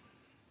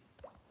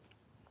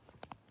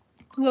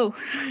 Whoa.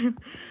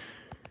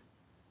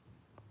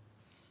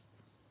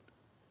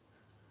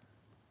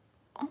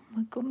 Oh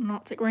my god, an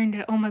Arctic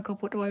reindeer. Oh my god,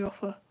 what do I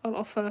offer? I'll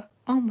offer,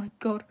 oh my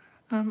god.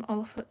 I'll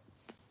offer,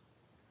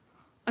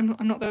 I'm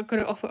not good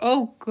at offer.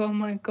 Oh god,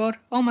 my god.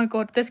 Oh my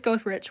god, this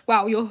girl's rich.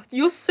 Wow,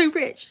 you're so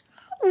rich.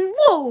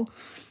 Whoa.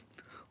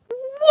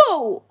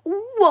 Whoa.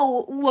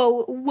 Whoa,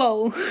 whoa,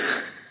 whoa.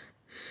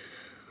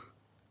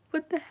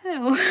 What the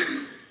hell?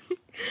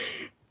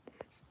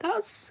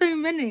 That's so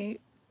many.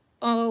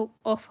 I'll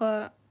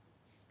offer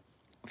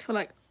for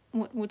like,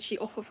 what would she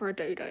offer for a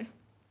dodo?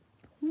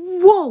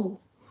 Whoa!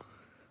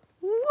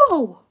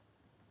 Whoa!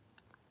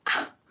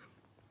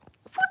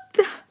 What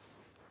the?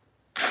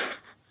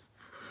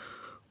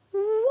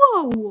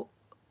 Whoa!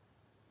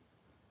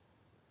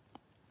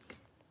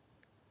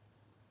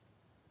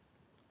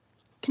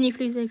 Can you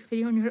please make a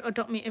video on your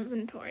Adopt Me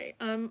inventory?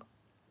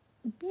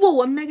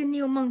 Whoa, a Mega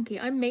Neo Monkey.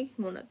 I'm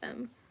making one of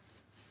them.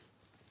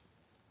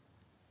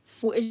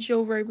 What is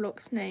your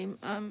Roblox name?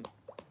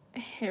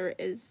 Here it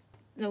is.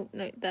 No,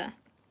 there.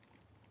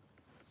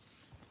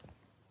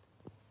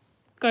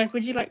 Guys,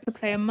 would you like to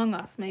play Among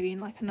Us maybe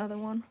in like another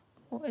one?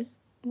 What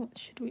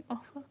should we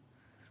offer?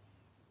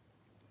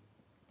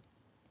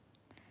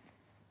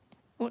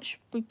 What should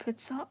we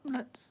put up?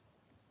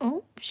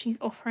 Oh, she's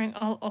offering,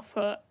 I'll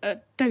offer a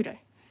dodo.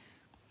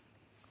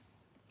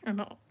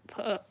 And I'll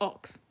put an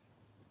ox.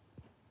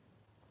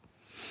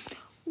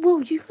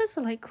 Whoa, you guys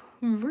are like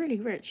really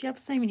rich. You have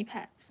so many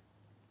pets.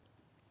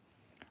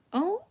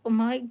 Oh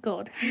my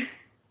god.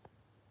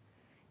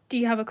 Do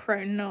you have a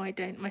crow? No, I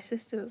don't. My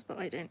sister does, but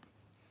I don't.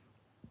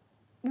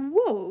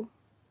 Whoa.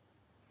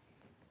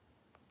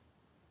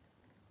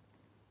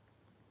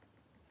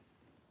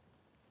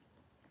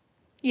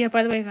 Yeah,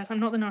 by the way, guys, I'm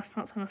not the Norris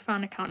Nuts. I'm a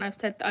fan account.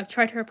 I've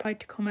tried to reply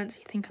to comments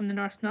who think I'm the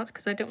Norris Nuts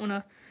because I don't want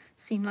to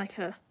seem like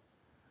a...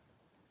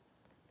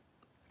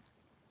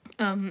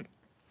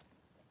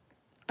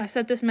 I've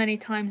said this many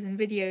times in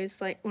videos,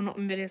 like, well, not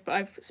in videos, but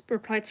I've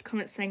replied to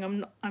comments saying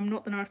I'm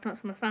not the Norris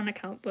Nuts. I'm a fan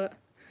account, but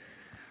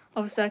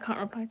obviously I can't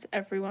reply to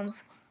everyone's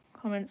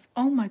comments.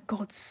 Oh my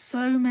god,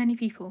 so many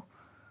people.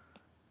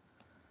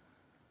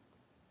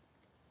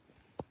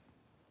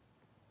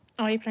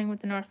 Are you playing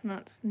with the Norris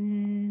Nuts?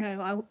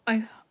 No,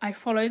 I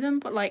follow them,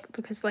 but like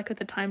because like of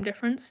the time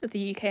difference of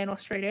the UK and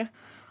Australia,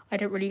 I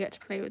don't really get to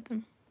play with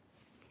them.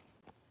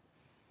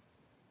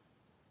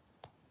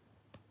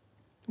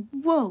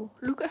 Whoa,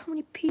 look at how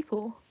many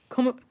people.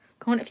 Comment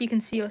if you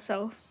can see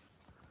yourself.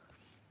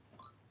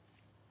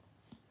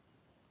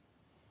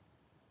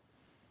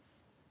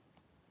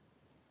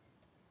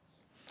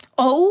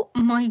 Oh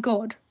my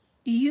god.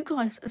 You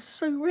guys are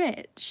so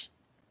rich.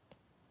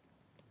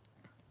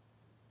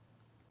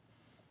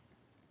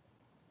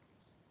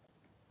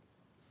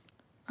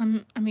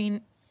 I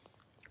mean,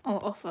 I'll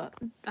offer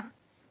that.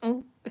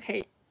 Oh,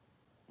 okay.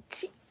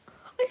 See,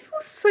 I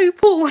feel so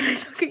poor when I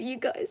look at you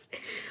guys.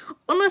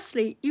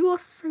 Honestly, you are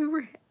so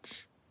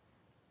rich.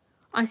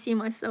 I see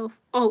myself.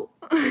 Oh.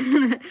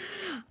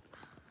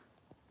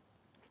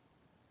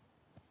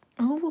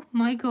 Oh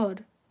my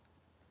god.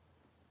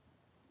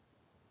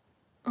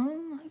 Oh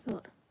my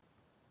god.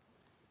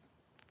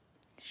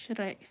 Should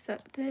I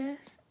accept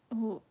this?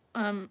 Or,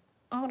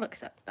 I'll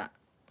accept that.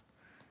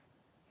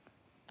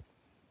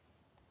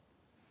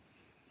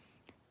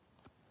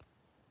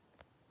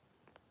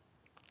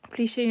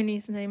 Please show your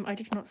username. I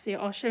did not see it.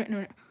 I'll show it in a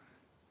minute.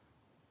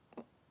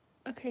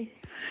 Okay.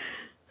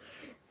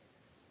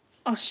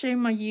 I'll show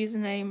my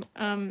username,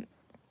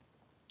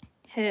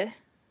 here.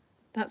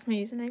 That's my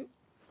username.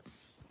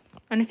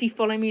 And if you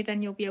follow me,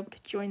 then you'll be able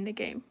to join the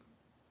game.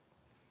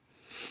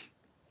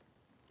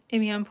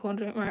 Amy, I'm poor,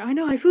 don't worry. I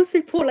know, I feel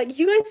so poor. Like,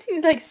 you guys seem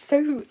like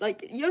so,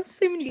 like, you have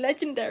so many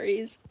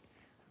legendaries.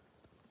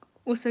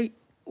 Also,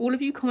 all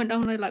of you comment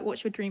down below, like,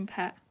 what's your dream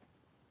pet?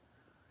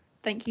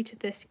 Thank you to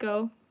this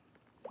girl.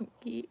 Thank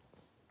you.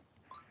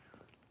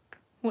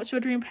 What's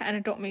your dream pet and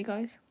adopt me,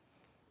 guys?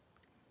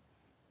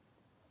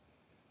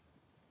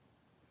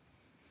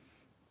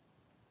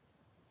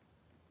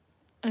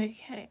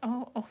 Okay,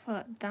 I'll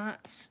offer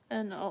that,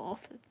 and I'll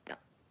offer that.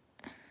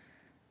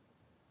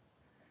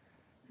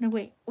 No,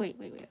 wait.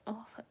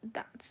 I'll offer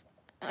that.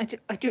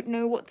 I don't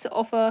know what to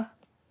offer.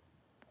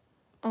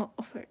 I'll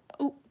offer it.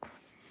 Oh.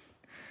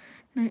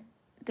 No,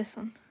 this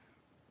one.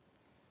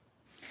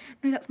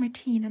 No, that's my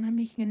teen, and I'm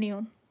making a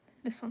neon.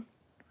 This one.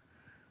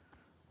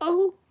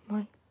 Oh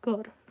my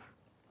god.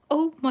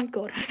 Oh my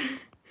god.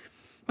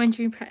 My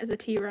dream pet is a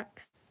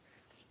T-Rex.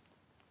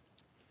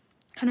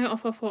 Can I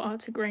offer for her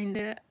to grind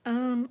it?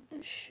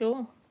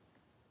 Sure.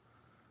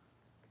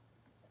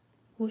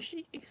 Will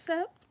she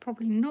accept?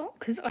 Probably not,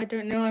 because I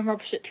don't know, I'm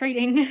rubbish at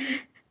trading.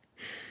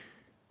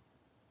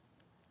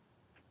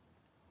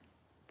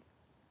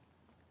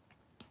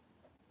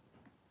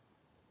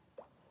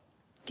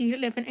 Do you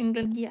live in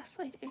England? Yes,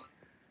 I do.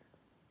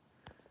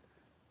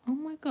 Oh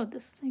my god,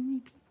 there's so many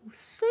people.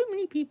 So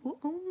many people.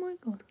 Oh my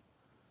god.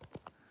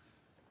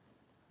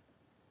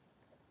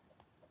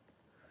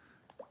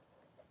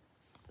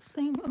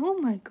 Oh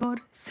my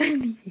god, so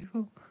many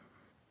people.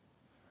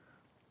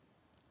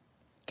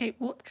 Okay,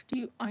 what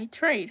do I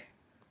trade?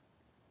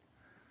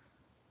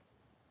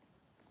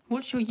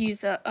 What's your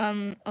user?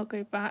 I'll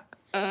go back.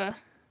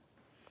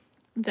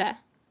 There.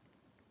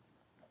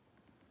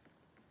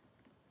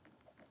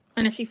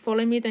 And if you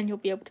follow me, then you'll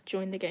be able to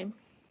join the game.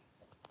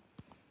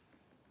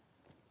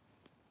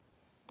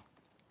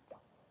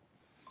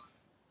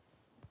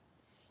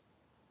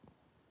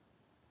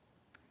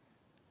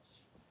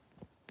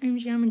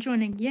 OMG, I'm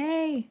joining.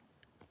 Yay!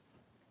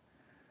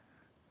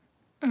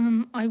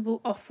 I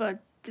will offer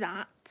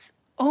that.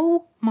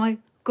 Oh my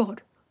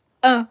god.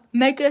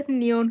 Mega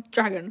Neon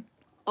Dragon.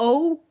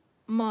 Oh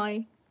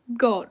my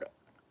god.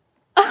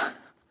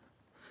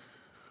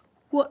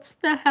 What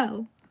the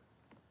hell?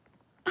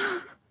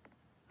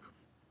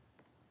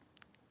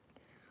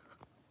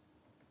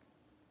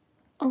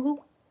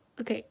 Oh,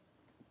 okay.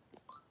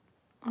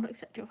 I'll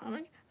accept your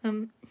family.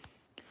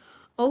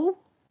 Oh,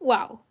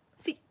 wow.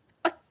 See,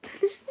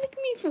 this is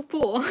making me feel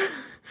poor.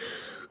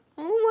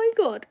 Oh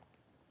my god.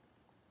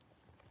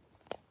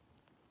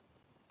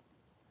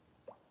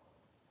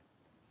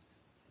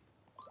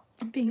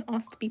 I'm being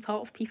asked to be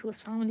part of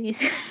people's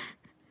families.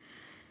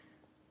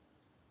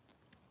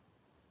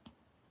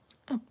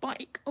 A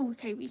bike. Oh,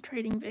 okay, we're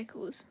trading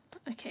vehicles.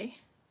 Okay.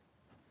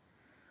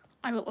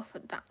 I will offer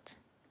that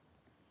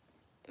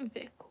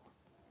vehicle.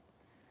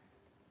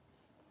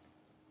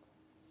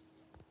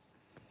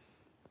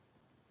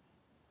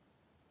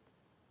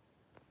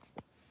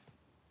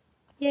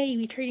 Yay,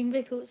 we're trading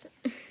vehicles.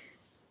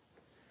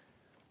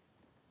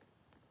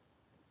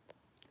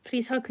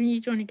 Please, how can you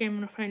join a game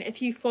on a phone?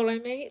 If you follow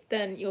me,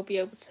 then you'll be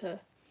able to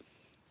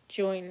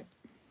join.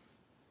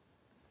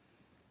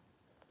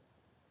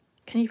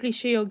 Can you please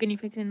show your guinea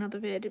pigs in another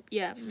vid?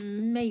 Yeah,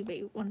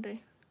 maybe one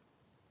day.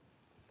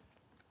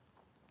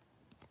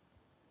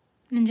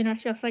 Ninja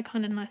Nash, you're so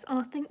kind of nice.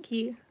 Oh, thank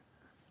you.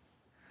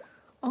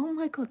 Oh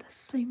my god, there's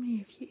so many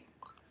of you.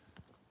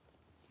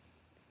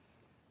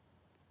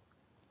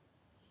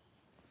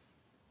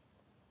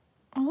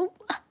 Oh,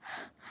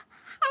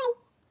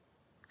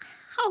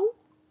 how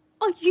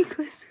are you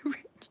guys so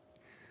rich?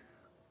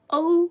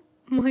 Oh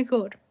my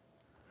god.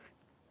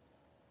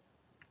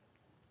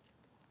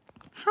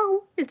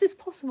 How is this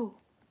possible?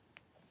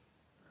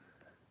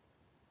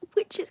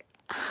 Which is...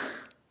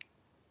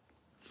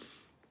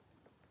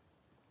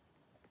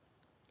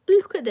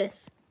 Look at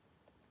this.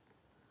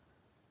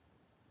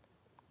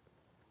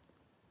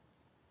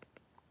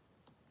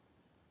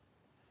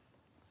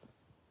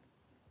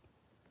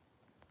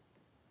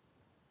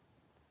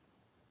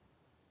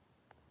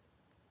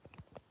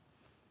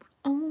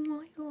 Oh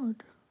my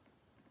god.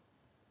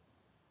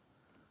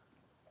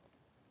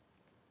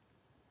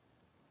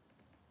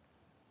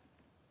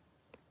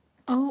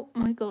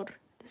 my god.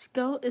 This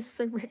girl is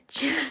so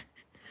rich.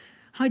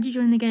 How do you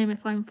join the game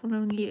if I'm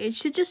following you? It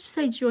should just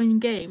say join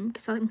game,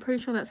 because I'm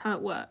pretty sure that's how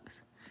it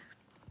works.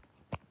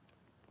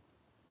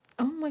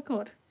 Oh my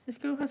god. This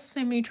girl has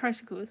so many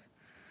tricycles.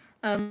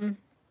 I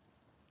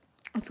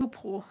feel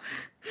poor.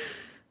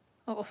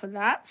 I'll offer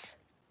that.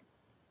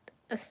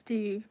 Let's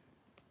do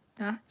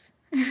that.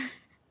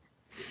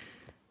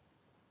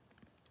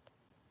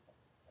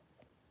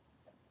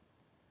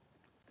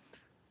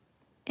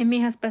 Amy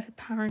has better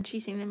power in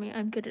shooting than me.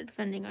 I'm good at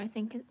defending. I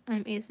think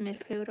I'm either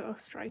midfielder or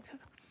striker.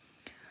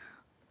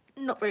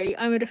 Not really.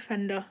 I'm a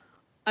defender.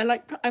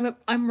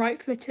 I'm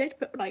right-footed,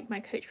 but like my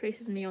coach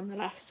places me on the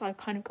left, so I've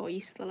kind of got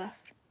used to the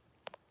left.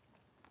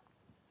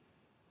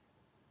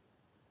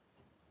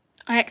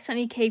 I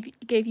accidentally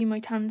gave you my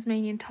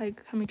Tasmanian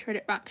tiger. Can we trade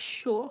it back?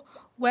 Sure.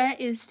 Where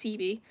is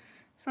Phoebe?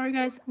 Sorry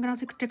guys, I'm gonna have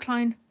to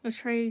decline your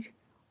trade.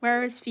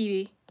 Where is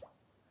Phoebe?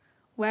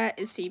 Where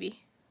is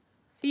Phoebe?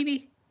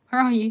 Phoebe,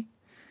 where are you?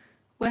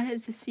 Where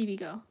is this Phoebe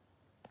girl?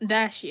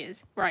 There she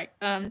is. Right,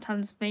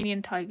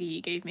 Tasmanian tiger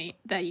you gave me.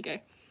 There you go.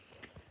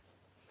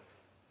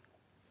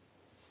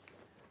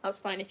 That's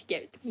fine. If you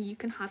give it to me, you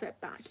can have it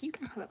back. You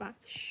can have it back.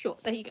 Sure,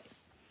 there you go.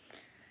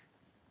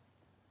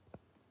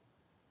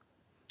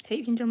 Hey,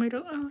 you can join my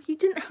dog. Oh, you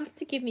didn't have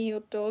to give me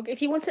your dog.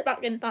 If you want it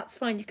back, then that's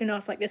fine. You can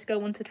ask, like, this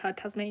girl wanted her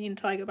Tasmanian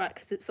tiger back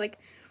because it's, like,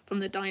 from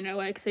the dino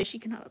egg, so she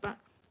can have it back.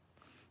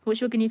 What's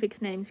your guinea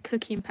pig's names?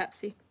 Cookie and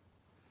Pepsi.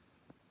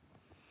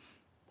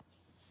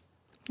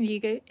 Here you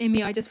go.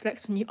 Amy, I just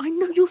flexed on you. I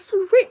know, you're so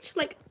rich.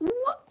 Like,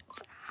 what?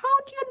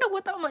 How do you end up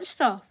with that much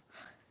stuff?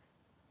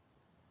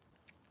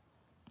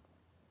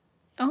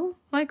 Oh,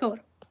 my God.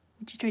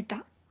 Would you trade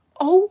that?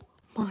 Oh,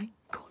 my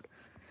God.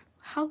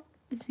 How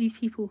is these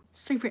people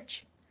so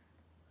rich?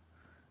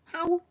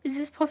 How is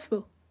this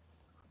possible?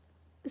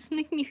 This is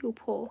making me feel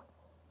poor.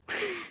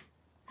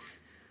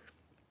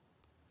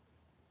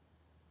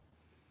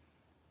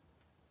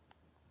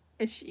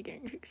 Is she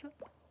going to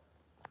accept?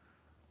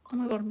 Oh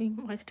my god, I'm being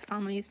wise to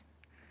families.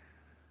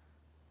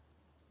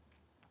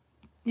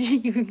 Is she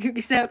going to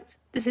accept?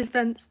 The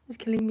suspense is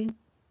killing me.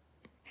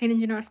 Hey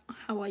Ninja Norris,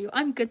 how are you?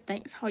 I'm good,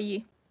 thanks. How are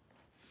you?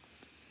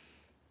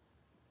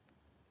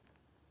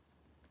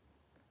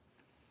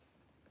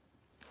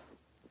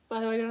 By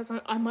the way, guys,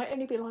 I might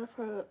only be live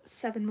for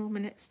 7 more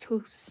minutes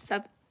till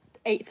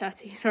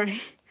 8:30.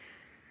 Sorry.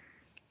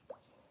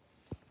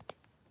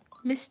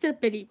 Mr.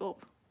 Billy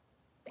Bob.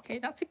 Okay,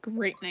 that's a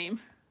great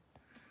name.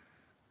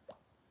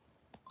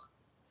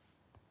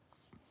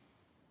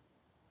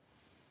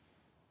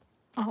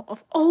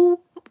 Oh,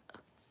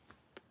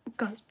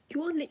 guys,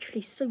 you are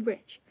literally so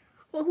rich.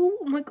 Oh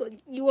my god,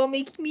 you are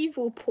making me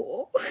feel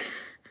poor.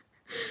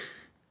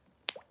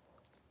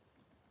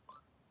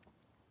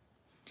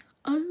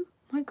 Oh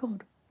my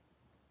god.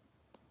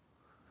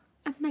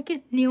 A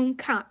mega neon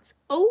cat.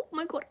 Oh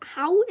my god,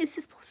 how is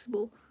this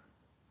possible?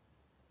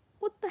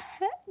 What the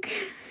heck?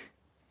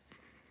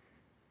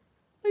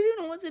 I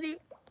don't know what to do.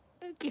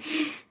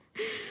 Okay.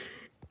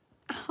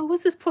 How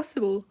is this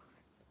possible?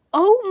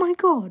 Oh my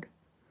god.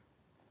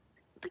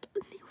 Like a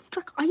neon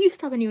dragon. I used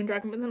to have a neon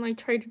dragon, but then I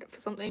traded it for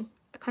something.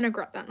 I kind of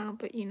regret that now,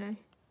 but you know.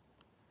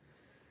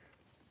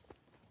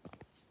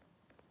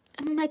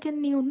 A mega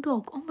neon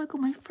dog. Oh my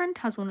god, my friend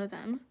has one of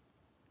them.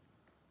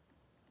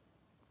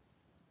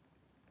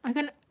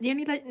 The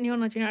only like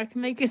neon I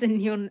can make is a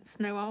neon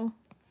snow owl.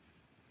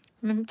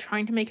 I'm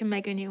trying to make a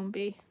mega neon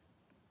bee.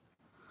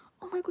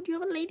 Oh my god, you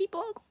have a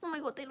ladybug? Oh my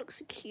god, they look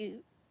so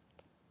cute.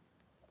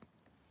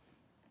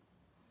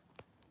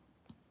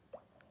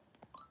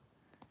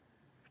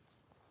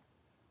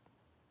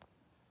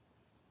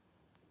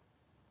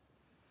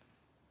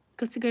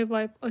 Got to go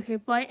by, okay,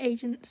 by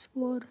agent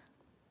squad.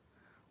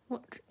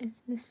 What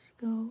is this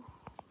girl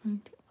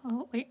going to,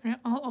 oh wait, no,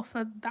 I'll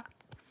offer that.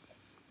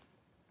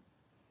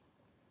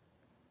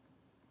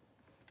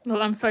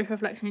 Well, I'm sorry for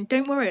flexing.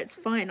 Don't worry, it's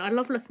fine. I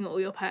love looking at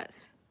all your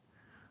pets.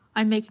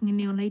 I'm making a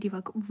neon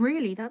ladybug.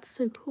 Really? That's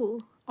so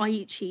cool. I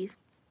eat cheese.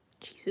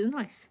 Cheese is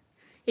nice.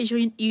 Is your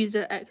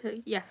user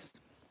yes.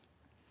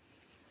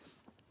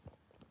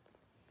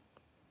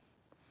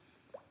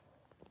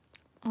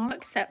 I'll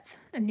accept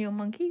a neon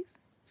monkeys.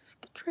 Is this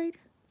a good trade?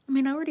 I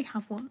mean, I already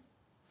have one.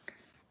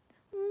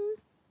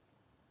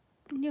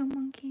 Neon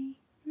monkey.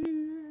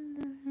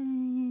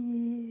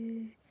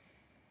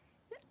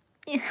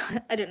 Yeah,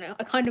 I don't know.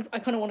 I kind of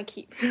want to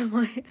keep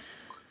my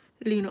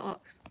lunar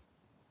ox.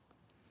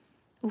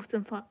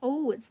 Autumn fire.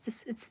 Oh,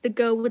 it's the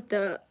girl with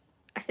the,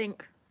 I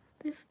think.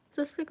 Is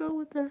this the girl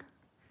with the,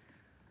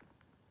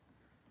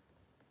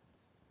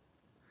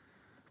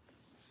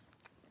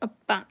 a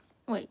bat?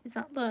 Wait, is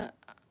that the,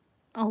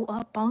 oh,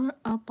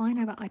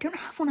 albino bat. I don't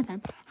have one of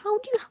them. How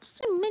do you have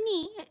so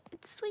many?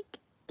 It's like,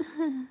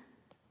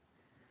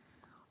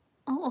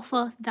 I'll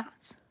offer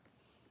that.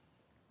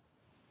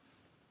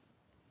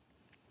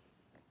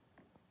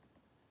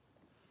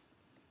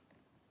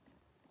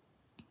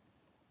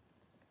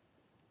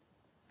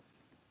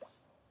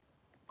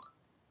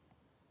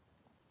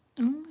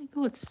 Oh my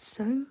god,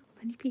 so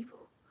many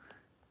people.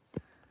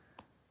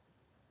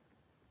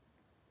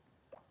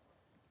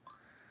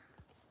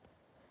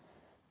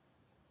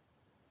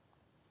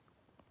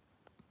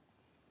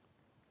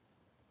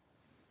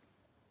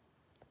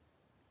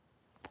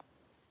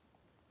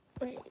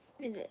 Wait.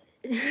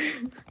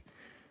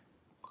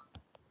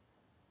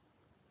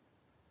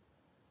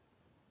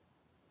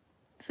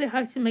 Say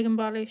hi to Megan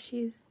Barlow.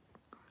 She's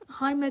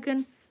hi,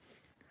 Megan.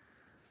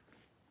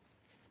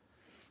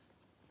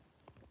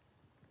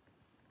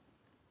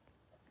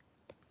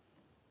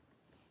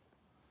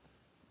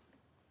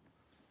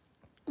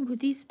 Would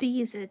these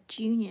be as a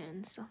junior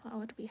and stuff? That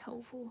would be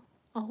helpful.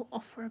 I'll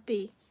offer a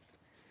B.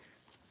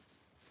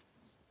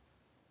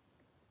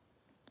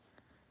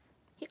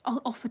 Yeah,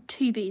 I'll offer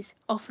 2 Bs.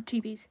 Offer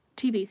 2 Bs.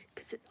 2 Bs.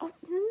 Because oh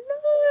no,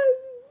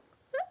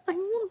 I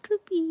want to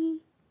be.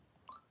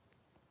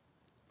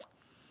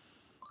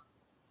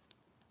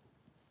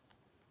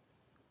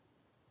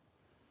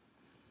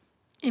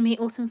 Amy,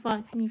 Autumn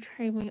 5, can you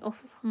trade me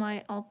offer for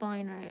my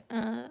albino?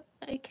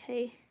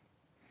 Okay.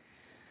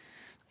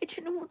 I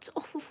don't know what to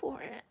offer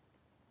for it.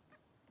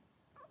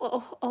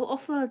 Well, I'll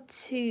offer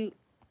 2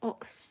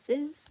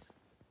 oxes.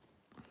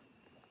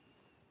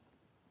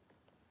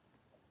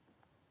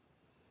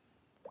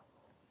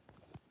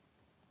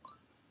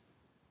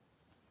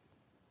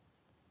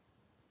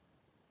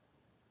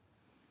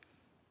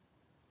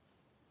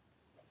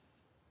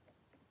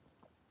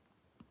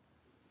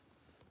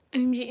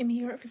 OMG, Amy,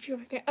 you're at 50.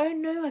 Okay. Oh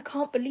no, I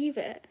can't believe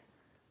it.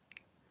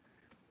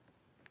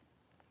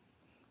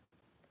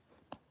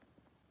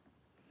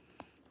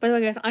 By the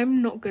way, guys,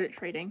 I'm not good at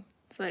trading,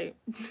 so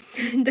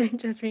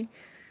don't judge me.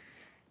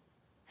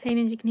 Hey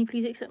Ninja, can you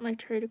please accept my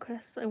trade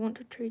request? I want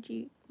to trade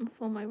you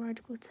for my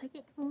radical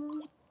ticket.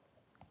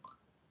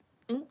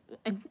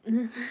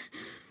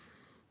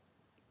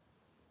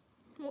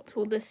 What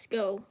will this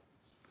go?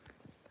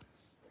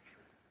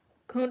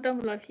 Comment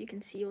down below if you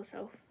can see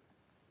yourself.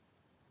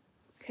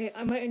 Okay,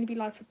 I might only be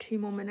live for 2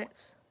 more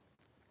minutes.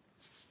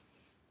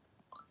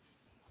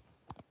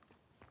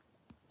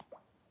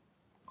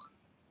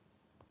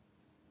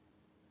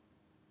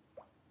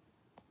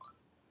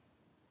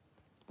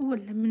 Oh, a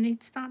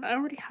lemonade stand. I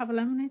already have a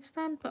lemonade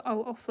stand, but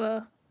I'll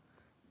offer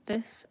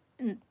this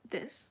and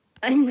this.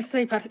 I'm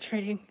so bad at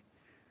trading.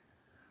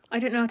 I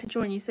don't know how to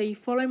join you, so you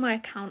follow my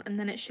account and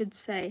then it should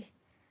say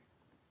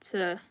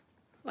to,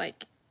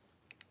 like,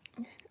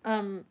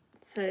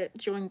 to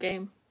join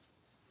game.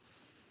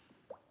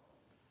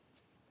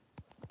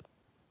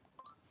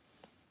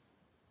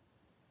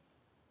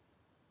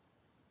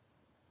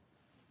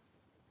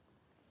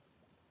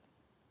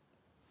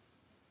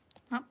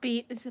 That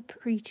bee is a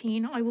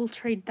preteen. I will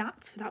trade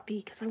that for that bee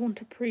because I want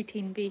a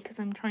preteen bee because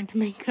I'm trying to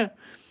make a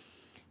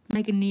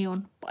mega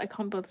neon, but I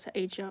can't bother to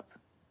age up.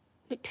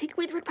 Look, take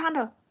away the red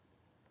panda.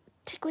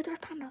 Take away the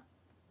red panda.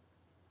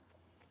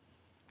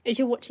 If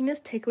you're watching this,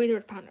 take away the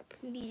red panda,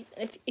 please.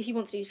 If you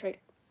want to use trade.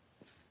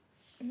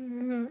 I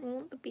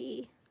want the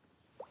bee.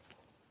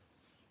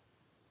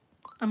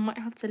 I might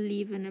have to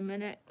leave in a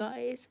minute,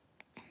 guys.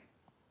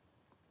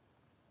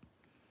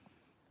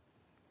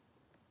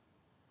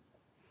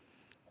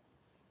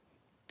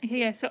 Okay,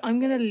 yeah, so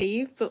I'm gonna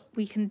leave, but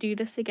we can do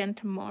this again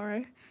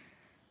tomorrow.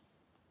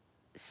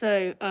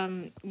 So,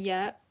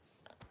 yeah.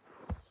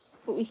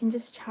 But we can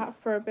just chat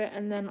for a bit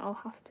and then I'll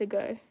have to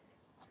go.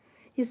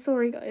 Yeah,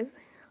 sorry guys.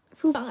 I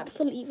feel bad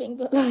for leaving,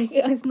 but like,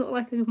 it's not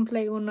like I can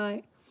play all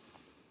night.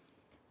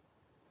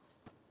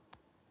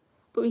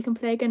 But we can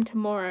play again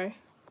tomorrow.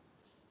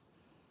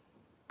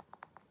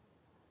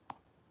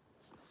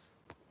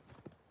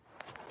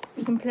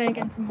 We can play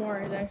again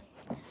tomorrow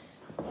though.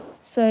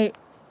 So,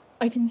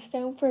 I can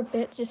stay on for a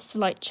bit just to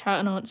like chat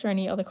and answer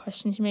any other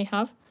questions you may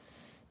have.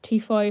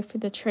 T5 for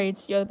the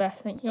trades, you're the best,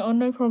 thank you. Oh,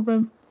 no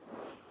problem.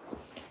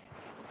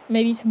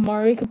 Maybe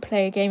tomorrow we could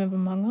play a game of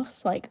Among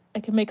Us. Like,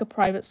 I could make a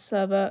private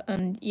server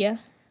and yeah.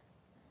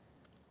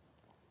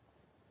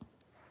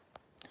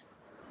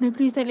 No,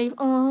 please don't leave.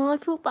 Oh, I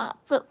feel bad,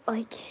 but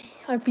like,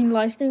 I've been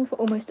live streaming for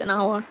almost an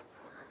hour.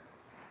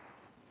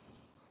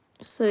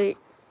 So,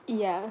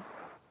 yeah.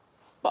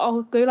 But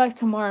I'll go live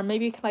tomorrow.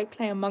 Maybe we can like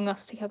play Among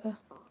Us together.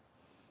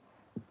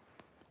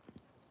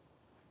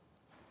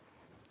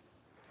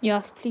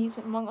 Yes, please,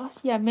 Among Us.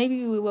 Yeah,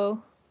 maybe we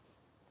will.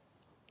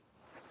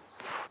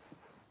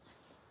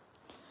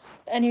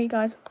 But anyway,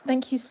 guys,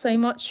 thank you so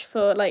much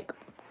for like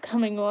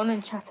coming on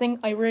and chatting.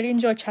 I really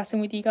enjoyed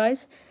chatting with you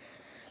guys.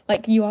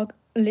 Like, you are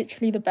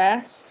literally the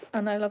best,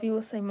 and I love you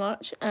all so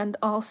much. And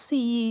I'll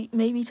see you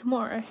maybe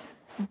tomorrow.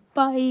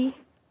 Bye.